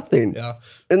was nothing. Yeah.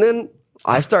 And then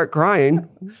I start crying.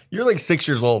 You're like 6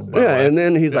 years old. By the Yeah, way. and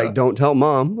then he's like, don't tell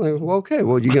mom. I'm like, well, okay,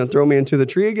 well, you going to throw me into the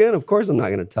tree again? Of course I'm not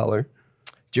going to tell her.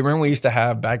 Do you remember we used to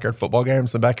have backyard football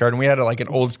games in the backyard? And we had like an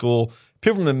old school,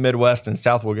 people from the Midwest and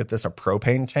South will get this, a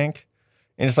propane tank.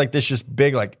 And it's like this just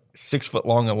big, like 6 foot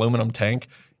long aluminum tank.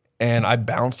 And I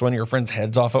bounced one of your friends'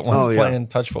 heads off it once playing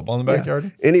touch football in the backyard. Yeah.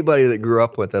 Anybody that grew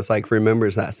up with us like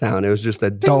remembers that sound. It was just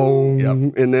a dong,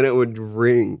 and then it would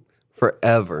ring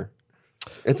forever.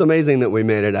 It's amazing that we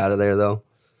made it out of there, though.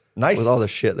 Nice. With all the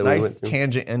shit that we went through.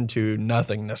 Tangent into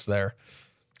nothingness there.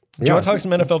 Do you want to talk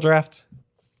some NFL draft?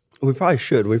 We probably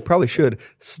should. We probably should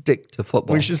stick to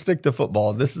football. We should stick to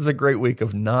football. This is a great week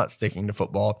of not sticking to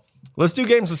football. Let's do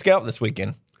games of scout this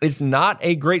weekend. It's not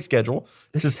a great schedule.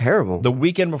 This is terrible. The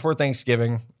weekend before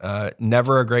Thanksgiving,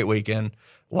 never a great weekend.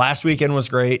 Last weekend was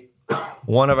great.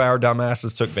 One of our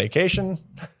dumbasses took vacation.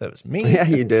 That was me. Yeah,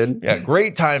 you did. Yeah,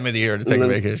 great time of the year to take a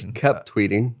vacation. Kept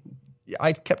tweeting.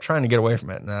 I kept trying to get away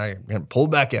from it, and I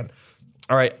pulled back in.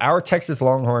 All right, our Texas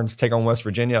Longhorns take on West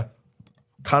Virginia.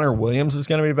 Connor Williams is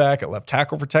going to be back at left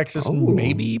tackle for Texas,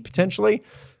 maybe, potentially.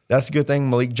 That's a good thing.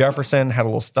 Malik Jefferson had a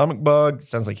little stomach bug.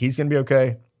 Sounds like he's going to be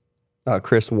okay.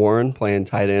 Chris Warren playing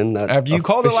tight end. That After you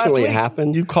called it last week.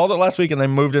 Happened. You called it last week, and they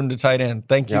moved him to tight end.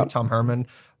 Thank you, Yep. Tom Herman,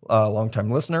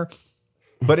 longtime listener.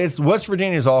 But it's West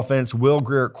Virginia's offense. Will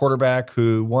Greer at quarterback,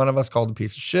 who one of us called a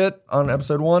piece of shit on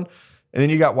episode 1. And then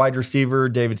you got wide receiver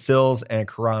David Sills and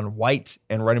Karan White,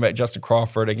 and running back Justin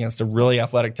Crawford against a really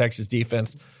athletic Texas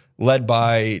defense led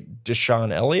by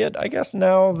Deshaun Elliott, I guess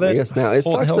now. It sucks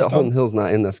that Holton Hill's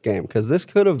not in this game because this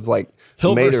could have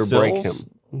Hill made or versus break him. Sills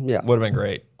Yeah. would have been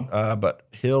great. But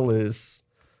Hill is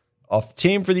off the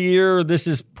team for the year. This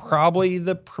is probably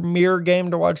the premier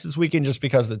game to watch this weekend just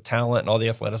because of the talent and all the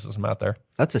athleticism out there.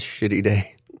 That's a shitty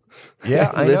day.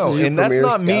 Yeah, I This know. is your And that's premier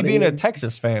not me scouting being a game?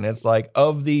 Texas fan. It's like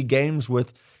of the games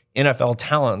with NFL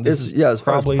talent, this is as far as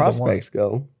probably the one. prospects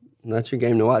go, that's your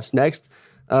game to watch. Next,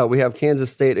 we have Kansas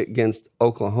State against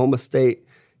Oklahoma State.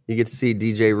 You get to see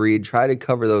DJ Reed try to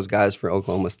cover those guys for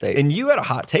Oklahoma State. And you had a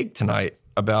hot take tonight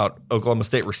about Oklahoma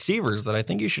State receivers that I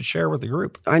think you should share with the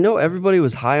group. I know everybody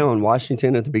was high on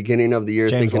Washington at the beginning of the year.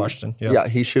 James thinking, Washington, yeah,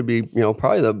 he should be,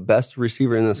 probably the best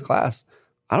receiver in this class.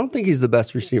 I don't think he's the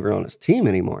best receiver on his team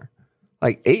anymore.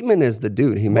 Like Aitman is the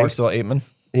dude. He makes Aitman.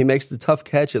 He makes the tough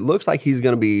catch. It looks like he's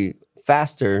going to be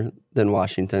faster than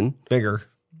Washington. Bigger.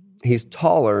 He's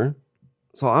taller.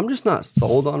 So I'm just not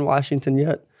sold on Washington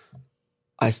yet.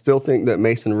 I still think that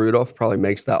Mason Rudolph probably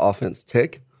makes that offense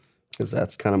tick because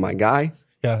that's kind of my guy.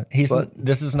 Yeah,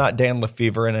 this is not Dan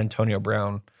Lefevre and Antonio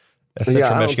Brown at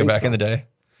Central Michigan back in the day.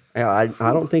 Yeah,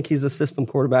 I don't think he's a system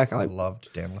quarterback. I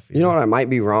loved Dan Lefevre. You know what? I might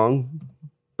be wrong,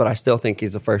 but I still think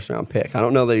he's a first-round pick. I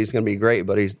don't know that he's going to be great,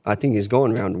 but I think he's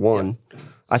going round 1. Yeah.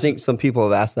 I think some people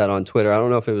have asked that on Twitter. I don't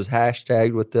know if it was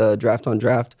hashtagged with the draft on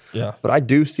draft. Yeah. But I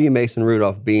do see Mason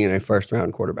Rudolph being a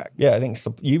first-round quarterback. Yeah, I think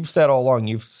you've said all along,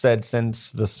 you've said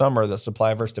since the summer that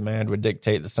supply versus demand would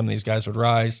dictate that some of these guys would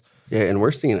rise. Yeah, and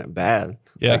we're seeing it bad.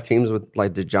 Yeah. Like teams with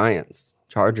like the Giants,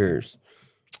 Chargers.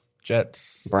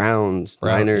 Jets, Browns,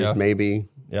 Niners, maybe.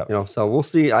 Yeah. You know, so we'll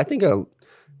see. I think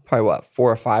probably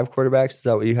 4 or 5 quarterbacks. Is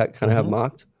that what you kind of have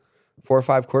mocked? 4 or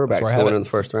 5 quarterbacks going in the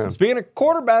first round. Speaking of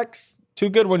quarterbacks, 2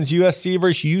 good ones, USC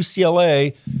versus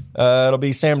UCLA. It'll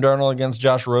be Sam Darnold against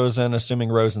Josh Rosen, assuming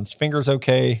Rosen's finger's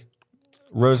okay.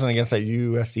 Rosen against that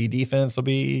USC defense will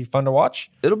be fun to watch.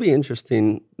 It'll be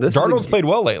interesting. Darnold's played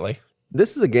well lately.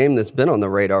 This is a game that's been on the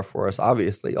radar for us,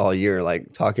 obviously, all year,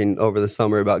 like talking over the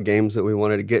summer about games that we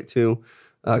wanted to get to.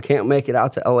 Can't make it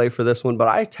out to LA for this one, but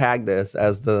I tagged this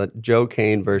as the Joe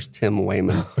Kane versus Tim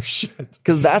Wayman. Oh, shit.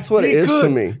 Because that's what it is to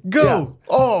me. Go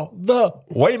the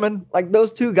Wayman. Like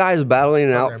those 2 guys battling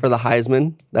it out for the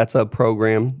Heisman. That's a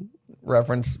program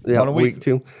reference. Yeah, week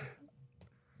 2.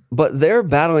 But they're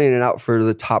battling it out for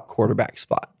the top quarterback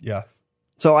spot. Yeah.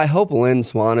 So I hope Lynn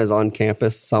Swan is on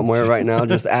campus somewhere right now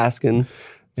just asking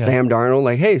Sam Darnold,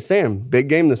 like, hey, Sam, big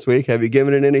game this week. Have you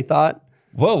given it any thought?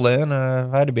 Well, Lynn,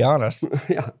 I had to be honest.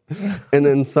 Yeah. And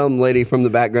then some lady from the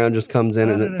background just comes in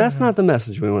and that's not the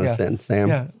message we want to send, Sam.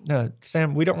 Yeah, no,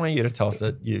 Sam, we don't want you to tell us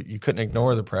that you couldn't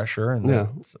ignore the pressure. And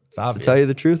it's obvious. To tell you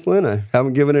the truth, Lynn, I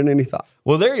haven't given it any thought.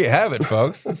 Well, there you have it,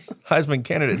 folks. This Heisman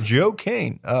candidate, Joe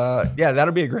Kane.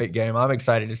 That'll be a great game. I'm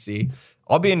excited to see.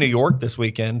 I'll be in New York this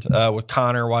weekend with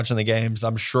Connor watching the games.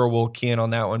 I'm sure we'll key in on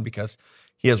that one because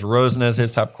he has Rosen as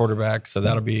his top quarterback. So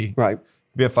that'll be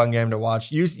a fun game to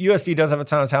watch. USC does have a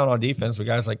ton of talent on defense with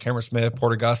guys like Cameron Smith,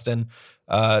 Port Augustine,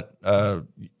 Uchenna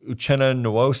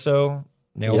Nwosu,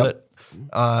 nailed it.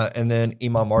 And then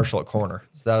Imam Marshall at corner.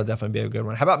 So that'll definitely be a good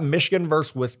one. How about Michigan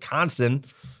versus Wisconsin?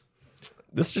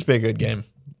 This will just be a good game.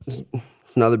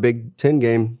 It's another Big Ten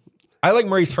game. I like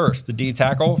Maurice Hurst, the D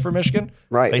tackle for Michigan.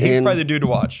 Right. Like, he's probably the dude to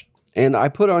watch. And I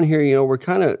put on here, we're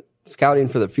kind of scouting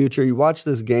for the future. You watch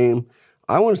this game,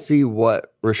 I want to see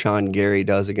what Rashawn Gary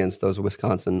does against those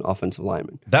Wisconsin offensive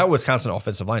linemen. That Wisconsin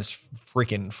offensive line is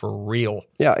freaking for real.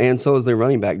 Yeah, and so is their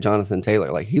running back, Jonathan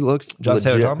Taylor. Like, he looks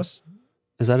Jonathan Taylor Thomas?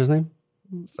 Is that his name?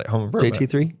 It's like home improvement.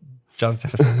 JT3?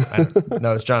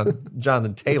 No, it's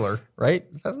Jonathan Taylor, right?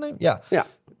 Is that his name? Yeah. Yeah.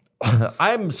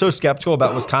 I'm so skeptical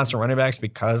about Wisconsin running backs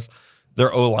because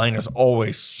their O-line is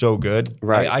always so good.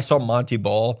 Right. I saw Monty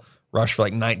Ball rush for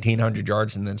like 1,900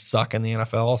 yards and then suck in the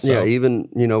NFL. So. Yeah, even,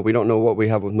 we don't know what we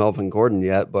have with Melvin Gordon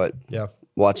yet, but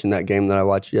watching that game that I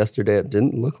watched yesterday, it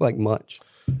didn't look like much.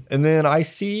 And then I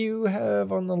see you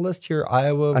have on the list here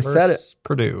Iowa versus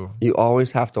Purdue. You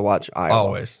always have to watch Iowa.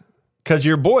 Always. Because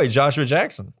your boy, Joshua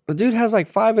Jackson. The dude has like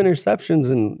 5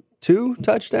 interceptions and 2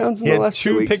 touchdowns in the last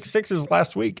 2 weeks. 2 pick sixes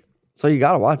last week. So you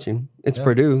got to watch him. It's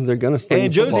Purdue. They're going to sling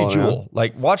and Josie Jewell.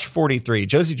 Like, watch 43.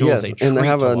 Josie Jewell is a treat. And they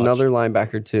have another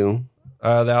linebacker, too.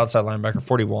 The outside linebacker,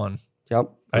 41.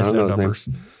 Yep. I don't know his numbers.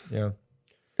 Yeah.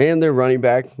 And their running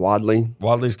back, Wadley.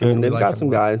 Wadley's good. And they've got some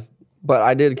guys. But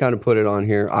I did kind of put it on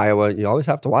here. Iowa, you always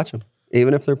have to watch them.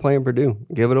 Even if they're playing Purdue.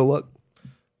 Give it a look.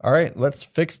 All right. Let's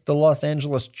fix the Los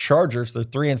Angeles Chargers. They're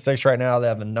 3-6 right now. They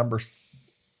have a number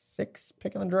 6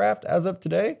 pick in the draft as of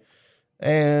today.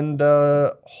 And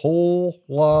a whole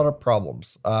lot of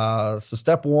problems. So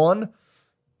step 1,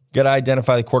 got to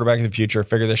identify the quarterback of the future,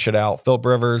 figure this shit out. Philip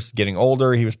Rivers, getting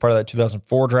older. He was part of that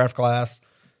 2004 draft class.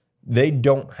 They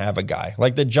don't have a guy.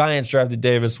 Like the Giants drafted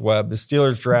Davis Webb. The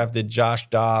Steelers drafted Josh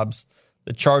Dobbs.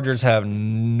 The Chargers have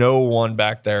no one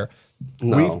back there.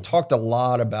 No. We've talked a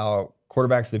lot about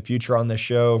quarterbacks of the future on this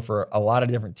show for a lot of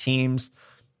different teams.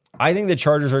 I think the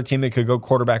Chargers are a team that could go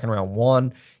quarterback in round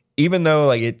 1, even though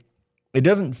like it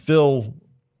doesn't fill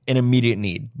an immediate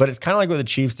need. But it's kind of like what the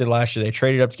Chiefs did last year. They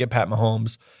traded up to get Pat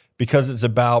Mahomes because it's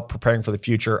about preparing for the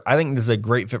future. I think this is a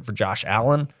great fit for Josh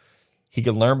Allen. He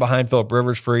could learn behind Philip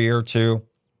Rivers for a year or 2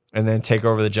 and then take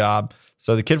over the job.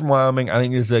 So the kid from Wyoming, I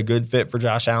think this is a good fit for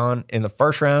Josh Allen in the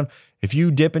first round. If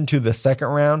you dip into the second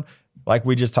round, like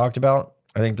we just talked about,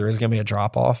 I think there is going to be a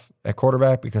drop-off at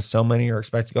quarterback because so many are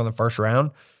expected to go in the first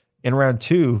round. In round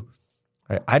 2,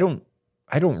 I don't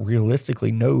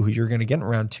realistically know who you're going to get in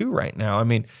round 2 right now. I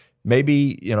mean,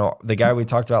 maybe, the guy we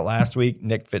talked about last week,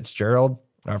 Nick Fitzgerald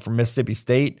from Mississippi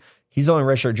State, he's only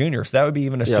redshirt junior. So that would be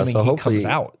even assuming he comes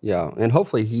out. Yeah, and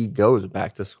hopefully he goes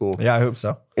back to school. Yeah, I hope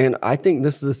so. And I think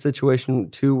this is a situation,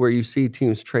 too, where you see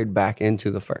teams trade back into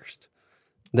the first.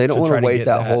 They don't want to wait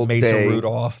that whole Mason day.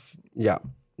 Rudolph. Yeah.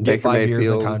 Get Baker 5 Mayfield, years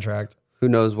of contract. Who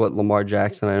knows what Lamar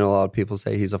Jackson, I know a lot of people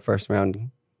say he's a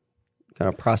first-round kind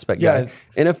of prospect guy.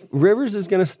 And if Rivers is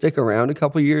going to stick around a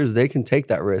couple years, they can take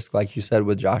that risk, like you said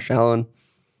with Josh Allen,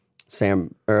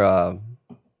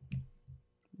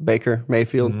 Baker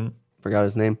Mayfield, forgot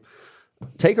his name.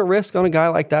 Take a risk on a guy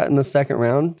like that in the second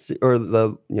round or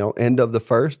the end of the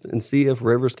first and see if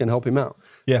Rivers can help him out.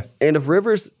 Yeah. And if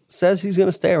Rivers says he's going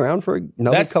to stay around for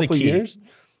another couple years,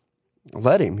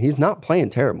 Let him. He's not playing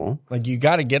terrible. Like, you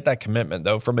got to get that commitment,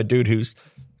 though, from a dude who's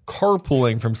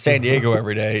carpooling from San Diego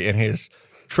every day in his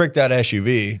tricked out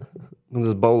SUV. With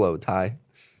his bolo tie.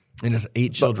 And his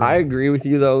 8 children. But I agree with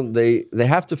you, though. They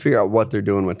have to figure out what they're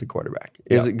doing with the quarterback.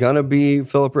 Is it going to be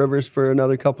Phillip Rivers for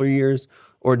another couple of years?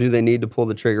 Or do they need to pull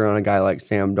the trigger on a guy like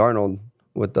Sam Darnold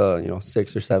with the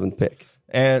 6th or 7th pick?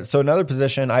 And so another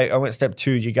position, I went step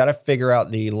 2. You got to figure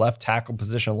out the left tackle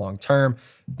position long term.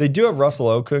 They do have Russell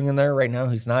Okung in there right now.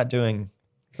 He's not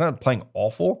playing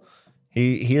awful.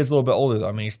 He is a little bit older, though.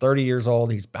 I mean, he's 30 years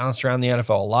old. He's bounced around the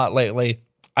NFL a lot lately.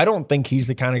 I don't think he's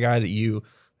the kind of guy that you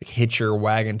hitch your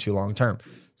wagon to long term.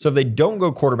 So if they don't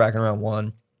go quarterback in round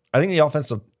 1, I think the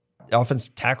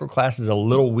offensive tackle class is a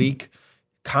little weak.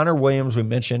 Connor Williams, we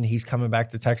mentioned, he's coming back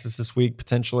to Texas this week,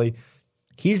 potentially.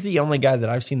 He's the only guy that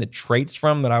I've seen the traits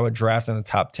from that I would draft in the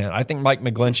top 10. I think Mike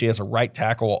McGlinchey is a right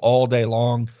tackle all day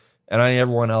long, and I think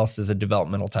everyone else is a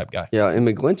developmental type guy. Yeah, and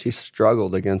McGlinchey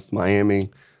struggled against Miami.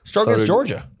 Struggled against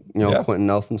Georgia. Quentin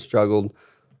Nelson struggled.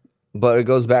 But it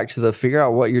goes back to the figure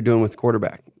out what you're doing with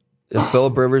quarterback. If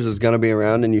Phillip Rivers is going to be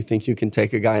around and you think you can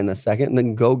take a guy in the second,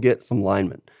 then go get some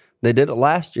linemen. They did it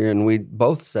last year, and we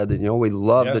both said that, we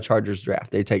love the Chargers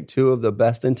draft. They take 2 of the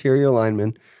best interior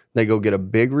linemen. They go get a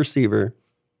big receiver.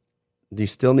 You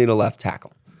still need a left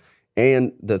tackle.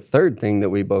 And the third thing that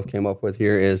we both came up with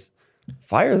here is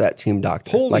fire that team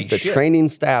doctor. Holy the shit. Training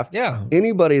staff. Yeah.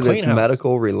 Anybody Clean that's house.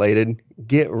 medical related,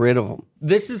 get rid of them.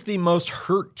 This is the most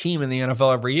hurt team in the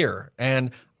NFL every year.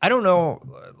 And I don't know,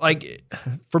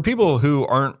 for people who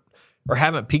aren't or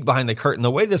haven't peeked behind the curtain,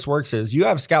 the way this works is you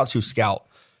have scouts who scout,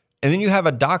 and then you have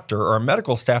a doctor or a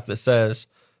medical staff that says,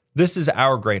 this is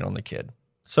our grade on the kid.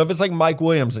 So if it's like Mike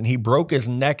Williams and he broke his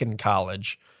neck in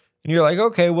college, and you're like,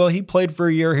 okay, well, he played for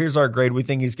a year. Here's our grade. We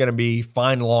think he's going to be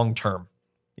fine long term.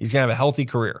 He's going to have a healthy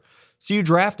career. So you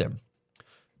draft him.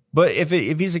 But if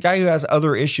he's a guy who has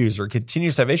other issues or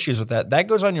continues to have issues with that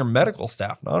goes on your medical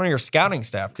staff, not on your scouting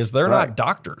staff, because they're not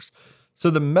doctors. So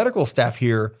the medical staff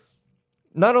here,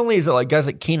 not only is it like guys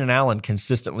like Keenan Allen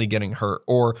consistently getting hurt,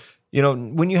 or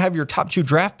when you have your top 2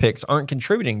 draft picks aren't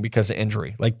contributing because of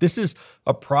injury. Like, this is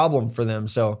a problem for them.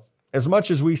 So as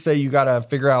much as we say you got to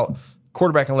figure out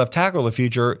quarterback and left tackle in the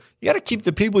future, you got to keep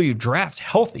the people you draft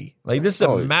healthy. Like, this is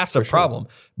a massive problem.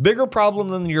 Bigger problem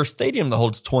than your stadium that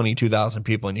holds 22,000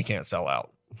 people and you can't sell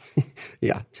out.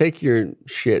 Yeah, take your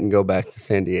shit and go back to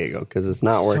San Diego because it's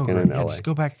not working in LA. Just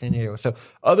go back to San Diego. So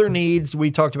other needs we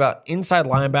talked about, inside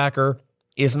linebacker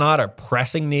is not a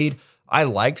pressing need. I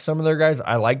like some of their guys.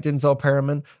 I like Denzel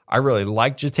Perriman. I really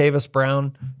like Jatavis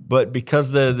Brown. But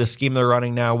because the scheme they're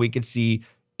running now, we could see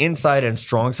inside and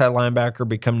strong side linebacker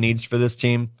become needs for this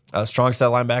team. Strong side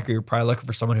linebacker, you're probably looking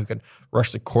for someone who can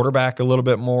rush the quarterback a little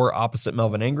bit more, opposite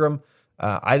Melvin Ingram.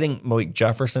 I think Malik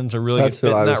Jefferson's a really good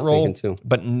fit in that role,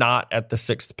 but not at the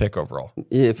 6th pick overall.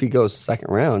 Yeah, if he goes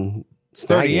second round,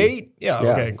 38? Yeah,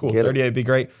 okay, cool. 38 would be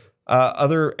great.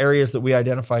 Other areas that we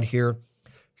identified here,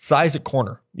 size at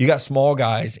corner. You got small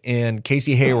guys in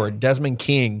Casey Hayward, Desmond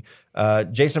King,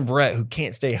 Jason Verrett, who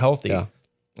can't stay healthy. Yeah.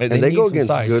 And they go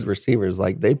against good receivers.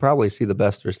 Like, they probably see the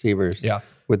best receivers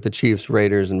with the Chiefs,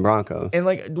 Raiders, and Broncos. And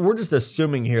we're just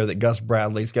assuming here that Gus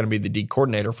Bradley is going to be the D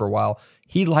coordinator for a while.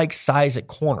 He likes size at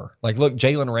corner. Like, look,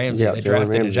 Jalen Ramsey, they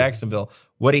drafted in Jacksonville,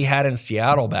 what he had in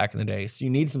Seattle back in the day. So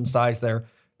you need some size there.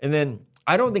 And then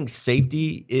I don't think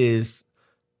safety is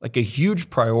like a huge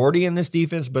priority in this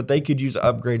defense, but they could use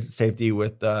upgrades at safety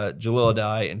with Jalil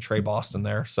Adai and Trey Boston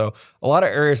there. So a lot of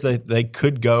areas that they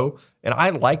could go. And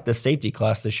I like the safety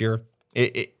class this year.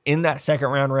 In that second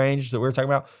round range that we were talking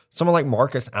about, someone like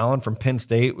Marcus Allen from Penn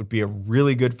State would be a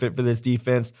really good fit for this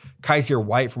defense. Kaiser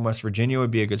White from West Virginia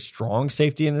would be a good strong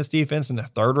safety in this defense in the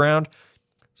 3rd round.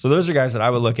 So those are guys that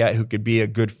I would look at who could be a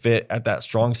good fit at that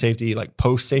strong safety, like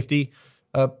post safety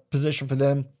position for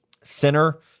them.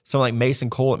 Center, someone like Mason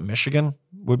Cole at Michigan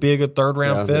would be a good 3rd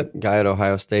round fit. Guy at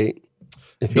Ohio State.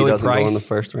 If Billy he doesn't Price, go in the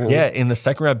 1st round. Yeah, in the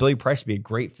 2nd round, Billy Price would be a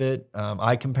great fit.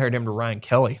 I compared him to Ryan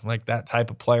Kelly, like that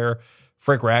type of player.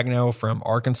 Frank Ragnow from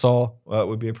Arkansas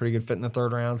would be a pretty good fit in the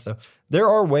 3rd round. So there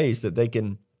are ways that they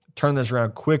can turn this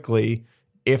around quickly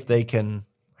if they can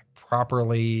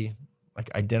properly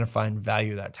identify and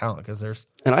value that talent. Because there's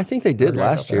and I think they did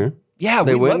last year. Yeah,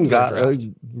 they went and got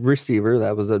a receiver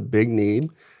that was a big need,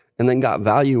 and then got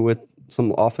value with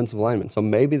some offensive linemen. So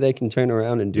maybe they can turn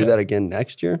around and do that again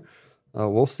next year.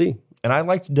 We'll see. And I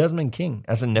liked Desmond King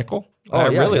as a nickel. I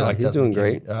really liked he's Desmond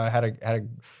doing King. great. I had a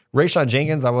Rayshawn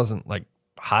Jenkins. I wasn't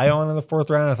high on in the 4th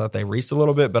round. I thought they reached a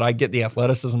little bit, but I get the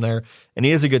athleticism there, and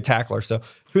he is a good tackler. So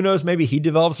who knows? Maybe he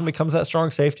develops and becomes that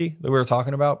strong safety that we were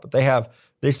talking about. But they have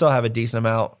they still have a decent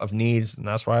amount of needs, and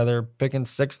that's why they're picking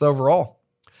 6th overall.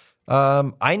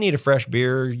 I need a fresh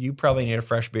beer. You probably need a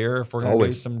fresh beer. If we're going to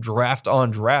do some draft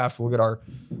on draft, we'll get our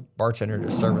bartender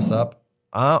to serve us up.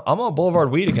 I'm on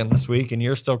Boulevard Wheat again this week, and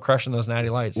you're still crushing those Natty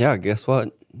Lights. Yeah, guess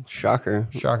what? Shocker.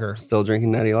 Still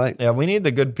drinking Natty Light. Yeah, we need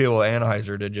the good people at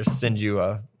Anheuser to just send you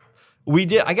a...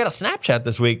 I got a Snapchat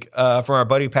this week from our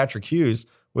buddy Patrick Hughes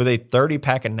with a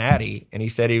 30-pack of Natty, and he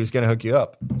said he was going to hook you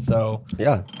up. So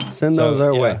yeah, send those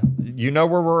our way. You know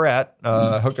where we're at.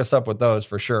 Hook us up with those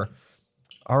for sure.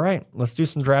 All right, let's do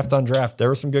some draft on draft. There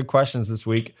were some good questions this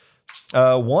week.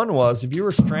 One was, if you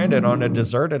were stranded on a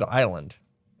deserted island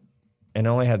and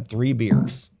only had 3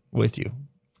 beers with you,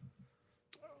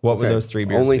 what would those 3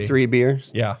 beers be? Only 3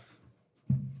 beers? Yeah.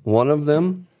 One of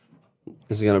them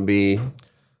is going to be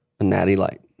a Natty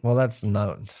Light. Well, that's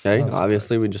not... Okay,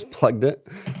 obviously we just plugged it.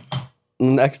 The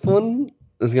next one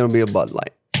is going to be a Bud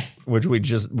Light. Which we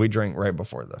drank right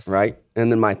before this. Right?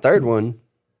 And then my third one,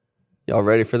 y'all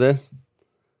ready for this?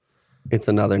 It's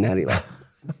another Natty Light.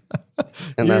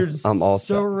 And I'm all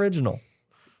set. So original.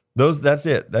 That's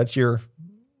it. That's your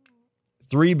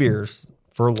 3 beers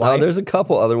for life. There's a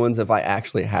couple other ones. If I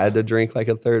actually had to drink like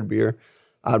a third beer,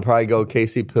 I'd probably go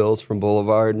Casey Pills from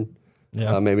Boulevard.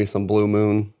 Yeah. Maybe some Blue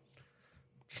Moon.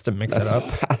 Just to mix it up.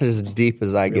 About as deep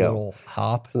as I go. A little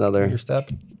hop. It's another your step.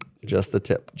 Just the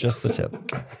tip. Just the tip.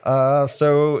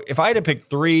 So if I had to pick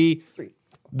 3,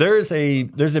 there's a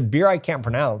beer I can't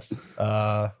pronounce,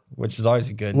 which is always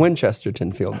a good.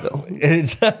 Winchesterton Fieldville.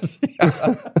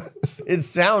 It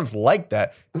sounds like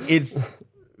that. It's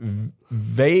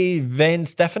Van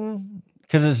Steffen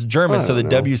because it's German, so the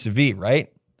W's a V, right?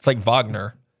 It's like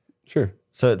Wagner. Sure.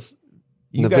 So it's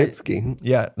Nowitzki.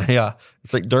 Yeah.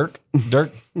 It's like Dirk.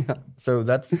 Yeah. So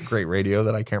that's great radio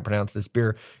that I can't pronounce this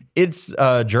beer. It's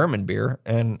German beer,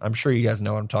 and I'm sure you guys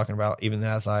know what I'm talking about, even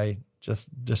as I just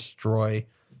destroy.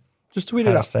 Just tweet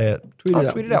it out. Say it. Tweet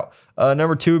it out.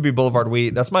 Number 2 would be Boulevard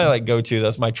Wheat. That's my go-to.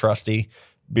 That's my trusty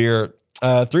beer.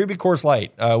 3 would be Coors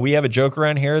Light. We have a joke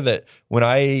around here that when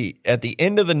at the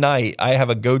end of the night, I have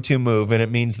a go-to move, and it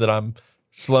means that I'm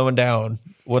slowing down.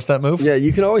 What's that move? Yeah,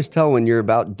 you can always tell when you're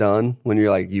about done, when you're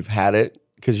like, you've had it,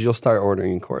 because you'll start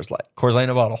ordering Coors Light. Coors Light in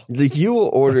a bottle. You will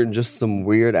order just some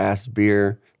weird-ass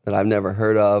beer that I've never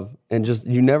heard of, and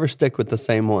you never stick with the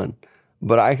same one.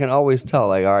 But I can always tell,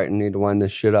 like, all right, I need to wind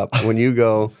this shit up. When you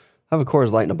go, have a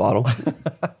Coors Light in a bottle.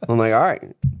 I'm like, all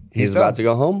right, he's about to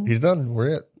go home. He's done.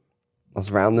 We're it.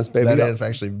 Let's round this baby up. That is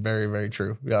actually very, very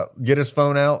true. Yeah, get his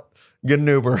phone out, get an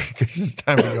Uber, because it's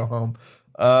time to go home.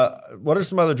 What are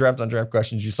some other draft on draft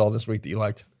questions you saw this week that you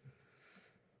liked?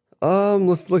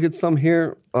 Let's look at some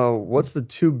here. What's the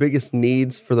 2 biggest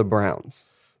needs for the Browns?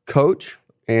 Coach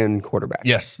and quarterback.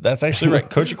 Yes, that's actually right.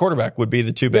 Coach and quarterback would be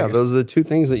the 2 biggest. Yeah, those are the 2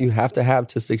 things that you have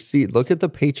to succeed. Look at the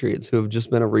Patriots, who have just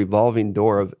been a revolving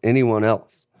door of anyone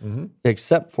else,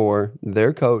 except for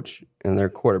their coach and their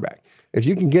quarterback. If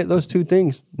you can get those 2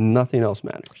 things, nothing else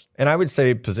matters. And I would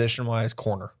say position-wise,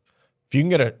 corner. If you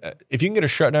can get a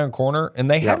shutdown corner, and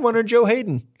they had one in Joe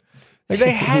Hayden. Like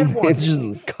they had one. It's just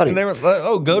cutting. And they were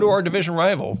like, go to our division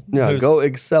rival. Yeah, go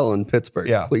excel in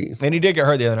Pittsburgh, please. And he did get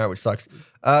hurt the other night, which sucks.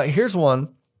 Here's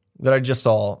one that I just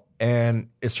saw, and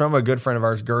it's from a good friend of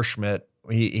ours, Gershmidt.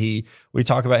 We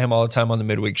talk about him all the time on the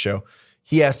midweek show.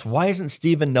 He asked, why isn't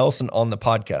Steven Nelson on the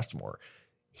podcast more?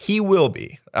 He will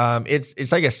be.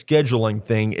 It's like a scheduling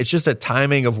thing. It's just a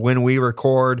timing of when we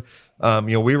record.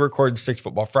 We record 6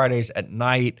 Football Fridays at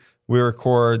night. We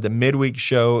record the midweek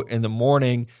show in the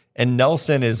morning. And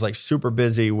Nelson is like super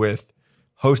busy with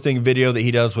hosting video that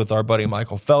he does with our buddy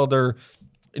Michael Felder.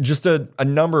 Just a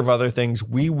number of other things.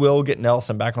 We will get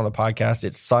Nelson back on the podcast.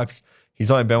 It sucks. He's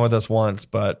only been with us once,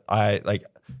 but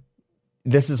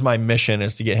this is my mission,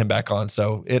 is to get him back on.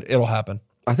 So it'll happen.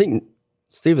 I think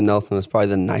Steven Nelson is probably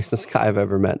the nicest guy I've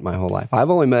ever met in my whole life. I've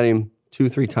only met him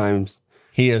 2-3 times.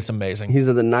 He is amazing. He's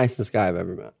the nicest guy I've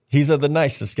ever met. He's the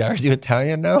nicest guy. Are you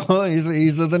Italian now?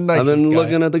 He's the nicest guy. I've been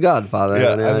looking at The Godfather.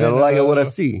 Yeah, I like what I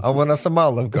see. I want some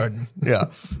Olive Garden. Yeah.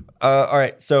 All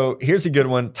right. So here's a good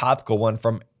one, topical one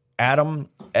from Adam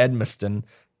Edmiston.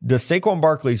 Does Saquon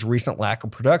Barkley's recent lack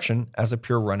of production as a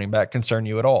pure running back concern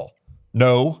you at all?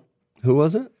 No. Who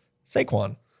was it?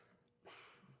 Saquon.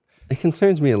 It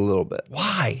concerns me a little bit.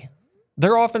 Why?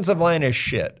 Their offensive line is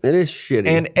shit. It is shitty.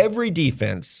 And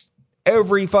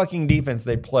every fucking defense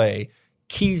they play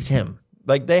keys him.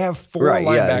 Like they have 4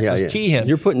 linebackers key him.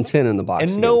 You're putting 10 in the box.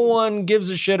 And no one gives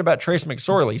a shit about Trace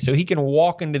McSorley, so he can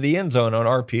walk into the end zone on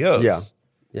RPOs.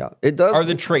 Yeah. It does. Are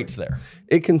the traits there?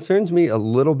 It concerns me a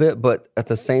little bit, but at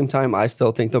the same time, I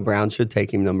still think the Browns should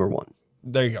take him number 1.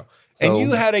 There you go. So, and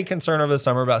you had a concern over the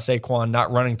summer about Saquon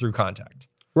not running through contact.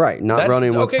 Right, not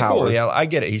running with power. Cool. Yeah, I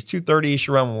get it. He's 230. He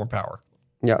should run with more power.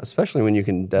 Yeah, especially when you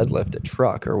can deadlift a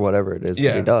truck or whatever it is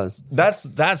that he does. That's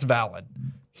valid.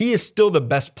 He is still the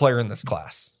best player in this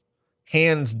class,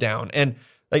 hands down. And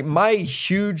like my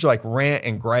huge like rant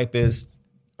and gripe is,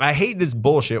 I hate this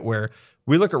bullshit where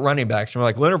we look at running backs and we're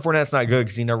like, Leonard Fournette's not good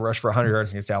because he never rushed for 100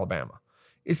 yards against Alabama.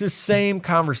 It's the same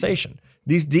conversation.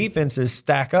 These defenses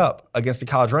stack up against a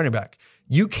college running back.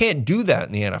 You can't do that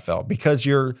in the NFL because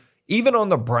you're, even on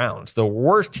the Browns, the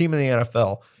worst team in the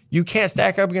NFL, you can't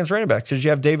stack up against running backs because you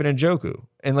have David Njoku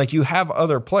and like you have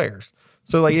other players.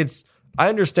 So like I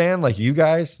understand like you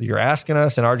guys, you're asking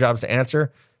us and our job is to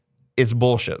answer. It's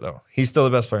bullshit though. He's still the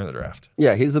best player in the draft.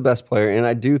 Yeah, he's the best player. And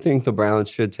I do think the Browns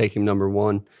should take him number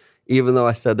one. Even though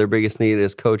I said their biggest need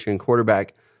is coach and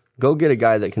quarterback, go get a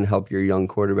guy that can help your young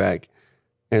quarterback.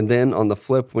 And then on the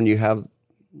flip, when you have,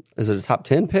 is it a top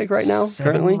 10 pick right now?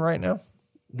 7 currently? Right now.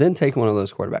 Then take one of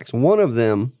those quarterbacks. One of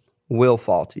them will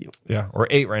fall to you. Yeah, or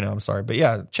 8 right now. I'm sorry. But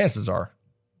yeah, chances are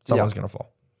someone's going to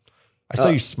fall. I saw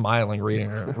you smiling reading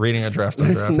a draft.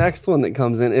 This next one that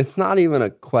comes in, it's not even a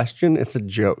question. It's a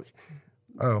joke.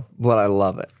 Oh. But I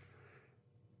love it.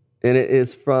 And it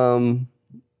is from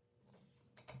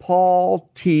Paul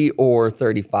T. Orr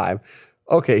 35.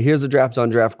 Okay, here's a draft on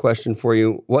draft question for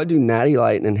you. What do Natty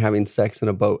Light and having sex in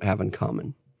a boat have in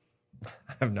common?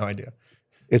 I have no idea.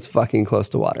 It's fucking close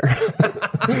to water.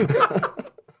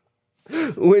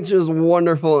 Which is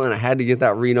wonderful, and I had to get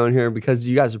that read on here because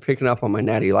you guys are picking up on my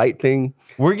Natty Light thing.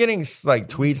 We're getting like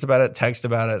tweets about it, text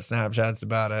about it, Snapchats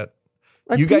about it.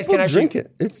 Like, you guys can actually drink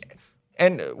it.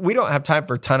 And we don't have time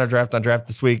for a ton of draft on draft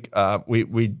this week.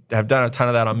 We have done a ton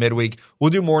of that on midweek.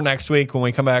 We'll do more next week when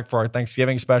we come back for our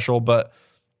Thanksgiving special. But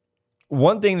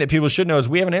one thing that people should know is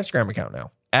we have an Instagram account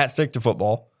now at Stick to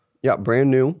Football. Yeah,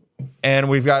 brand new. And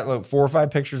we've got like 4 or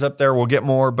 5 pictures up there. We'll get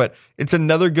more, but it's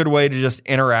another good way to just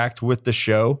interact with the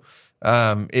show.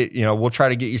 We'll try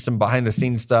to get you some behind the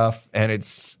scenes stuff, and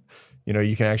it's,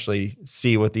 you can actually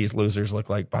see what these losers look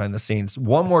like behind the scenes.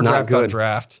 One more draft on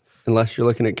draft. Unless you're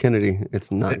looking at Kennedy,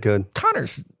 it's not good.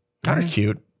 Connor's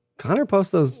cute. Connor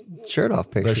posts those shirt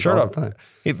off pictures all the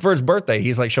time. For his birthday,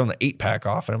 he's like showing the 8-pack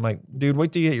off. And I'm like, dude,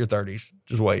 wait till you hit your 30s.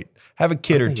 Just wait. Have a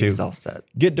kid or two. He's all set.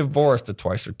 Get divorced a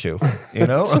twice or two.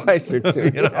 Twice or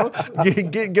two.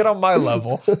 Get on my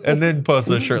level and then post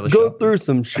a shirtless Go through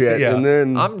some shit. Yeah. And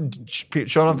then I'm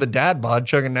showing off the dad bod,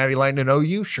 chugging Natty Light in an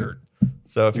OU shirt.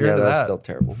 So if you're into that's that. Still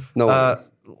terrible. No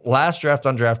last draft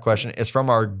on draft question is from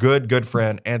our good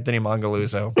friend, Anthony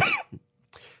Mangaluzzo.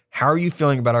 How are you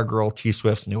feeling about our girl T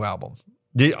Swift's new album?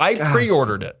 I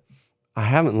pre-ordered it. I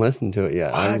haven't listened to it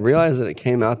yet. What? I realized that it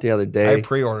came out the other day. I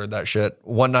pre-ordered that shit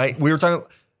one night. We were talking.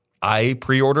 I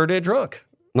pre-ordered it drunk.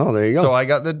 No, there you go. So I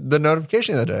got the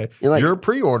notification the other day. Your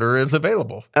pre-order is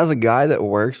available. As a guy that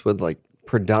works with like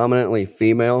predominantly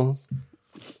females,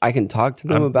 I can talk to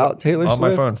them about Taylor Swift. On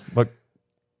my phone. Look.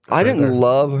 I didn't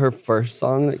love her first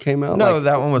song that came out. No,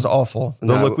 that one was awful.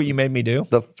 Look What You Made Me Do.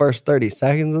 The first 30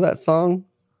 seconds of that song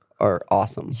are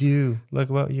awesome. Look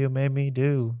what you made me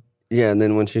do. Yeah, and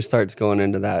then when she starts going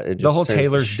into that, it just the whole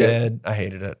Taylor's dead. I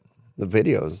hated it. The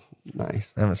video's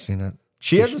nice. I haven't seen it.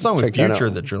 She has a song with Future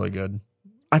that's really good.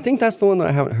 I think that's the one that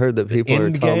I haven't heard that people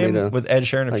are telling me to. With Ed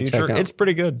Sheeran and Future. It's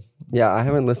pretty good. Yeah, I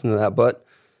haven't listened to that, but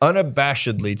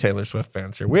unabashedly Taylor Swift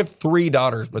fans here. We have 3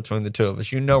 daughters between the two of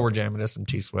us. We're jamming to some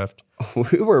T Swift.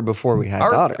 We were before we had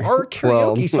daughters. Our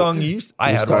karaoke song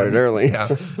I had started early. Yeah.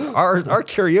 Our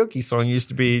karaoke song used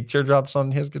to be Teardrops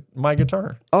on my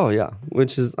guitar. Oh yeah,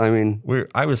 which is I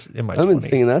was in my 20s. I've been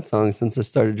singing that song since I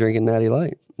started drinking Natty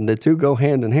Light. The two go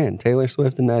hand in hand, Taylor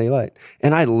Swift and Natty Light.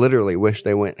 And I literally wish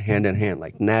they went hand in hand,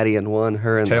 like Natty in one,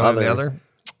 her in Taylor the other.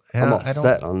 Yeah, I'm all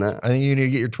set on that. I think you need to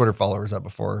get your Twitter followers up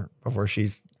before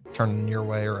she's turning your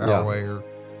way or our way or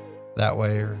that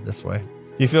way or this way.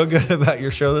 Do you feel good about your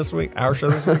show this week? Our show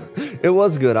this week? It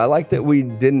was good. I like that we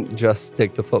didn't just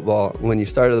stick to football. When you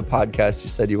started the podcast, you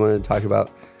said you wanted to talk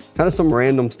about kind of some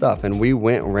random stuff, and we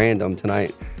went random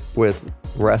tonight with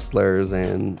wrestlers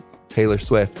and Taylor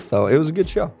Swift. So it was a good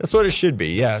show. That's what it should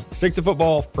be. Yeah. Stick to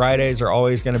football Fridays are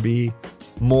always going to be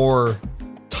more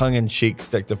tongue-in-cheek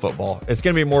stick to football. It's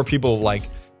going to be more people like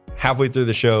halfway through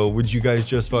the show, would you guys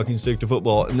just fucking stick to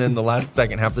football? And then the last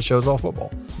second half of the show is all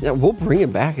football. Yeah, we'll bring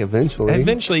it back eventually.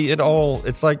 Eventually,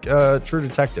 it's like True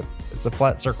Detective. It's a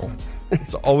flat circle.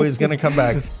 It's always going to come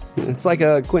back. It's like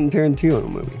a Quentin Tarantino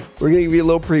movie. We're going to give you a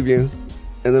little previews,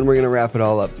 and then we're going to wrap it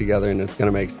all up together, and it's going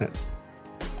to make sense.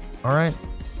 All right.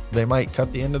 They might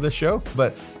cut the end of the show,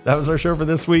 but that was our show for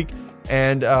this week.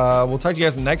 And we'll talk to you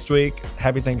guys next week.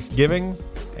 Happy Thanksgiving,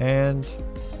 and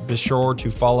be sure to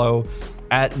follow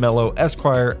at Mello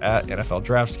Esquire, at NFL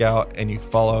Draft Scout, and you can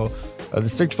follow the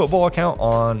Stick to Football account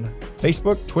on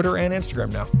Facebook, Twitter, and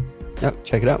Instagram now. Yep,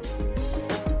 check it out.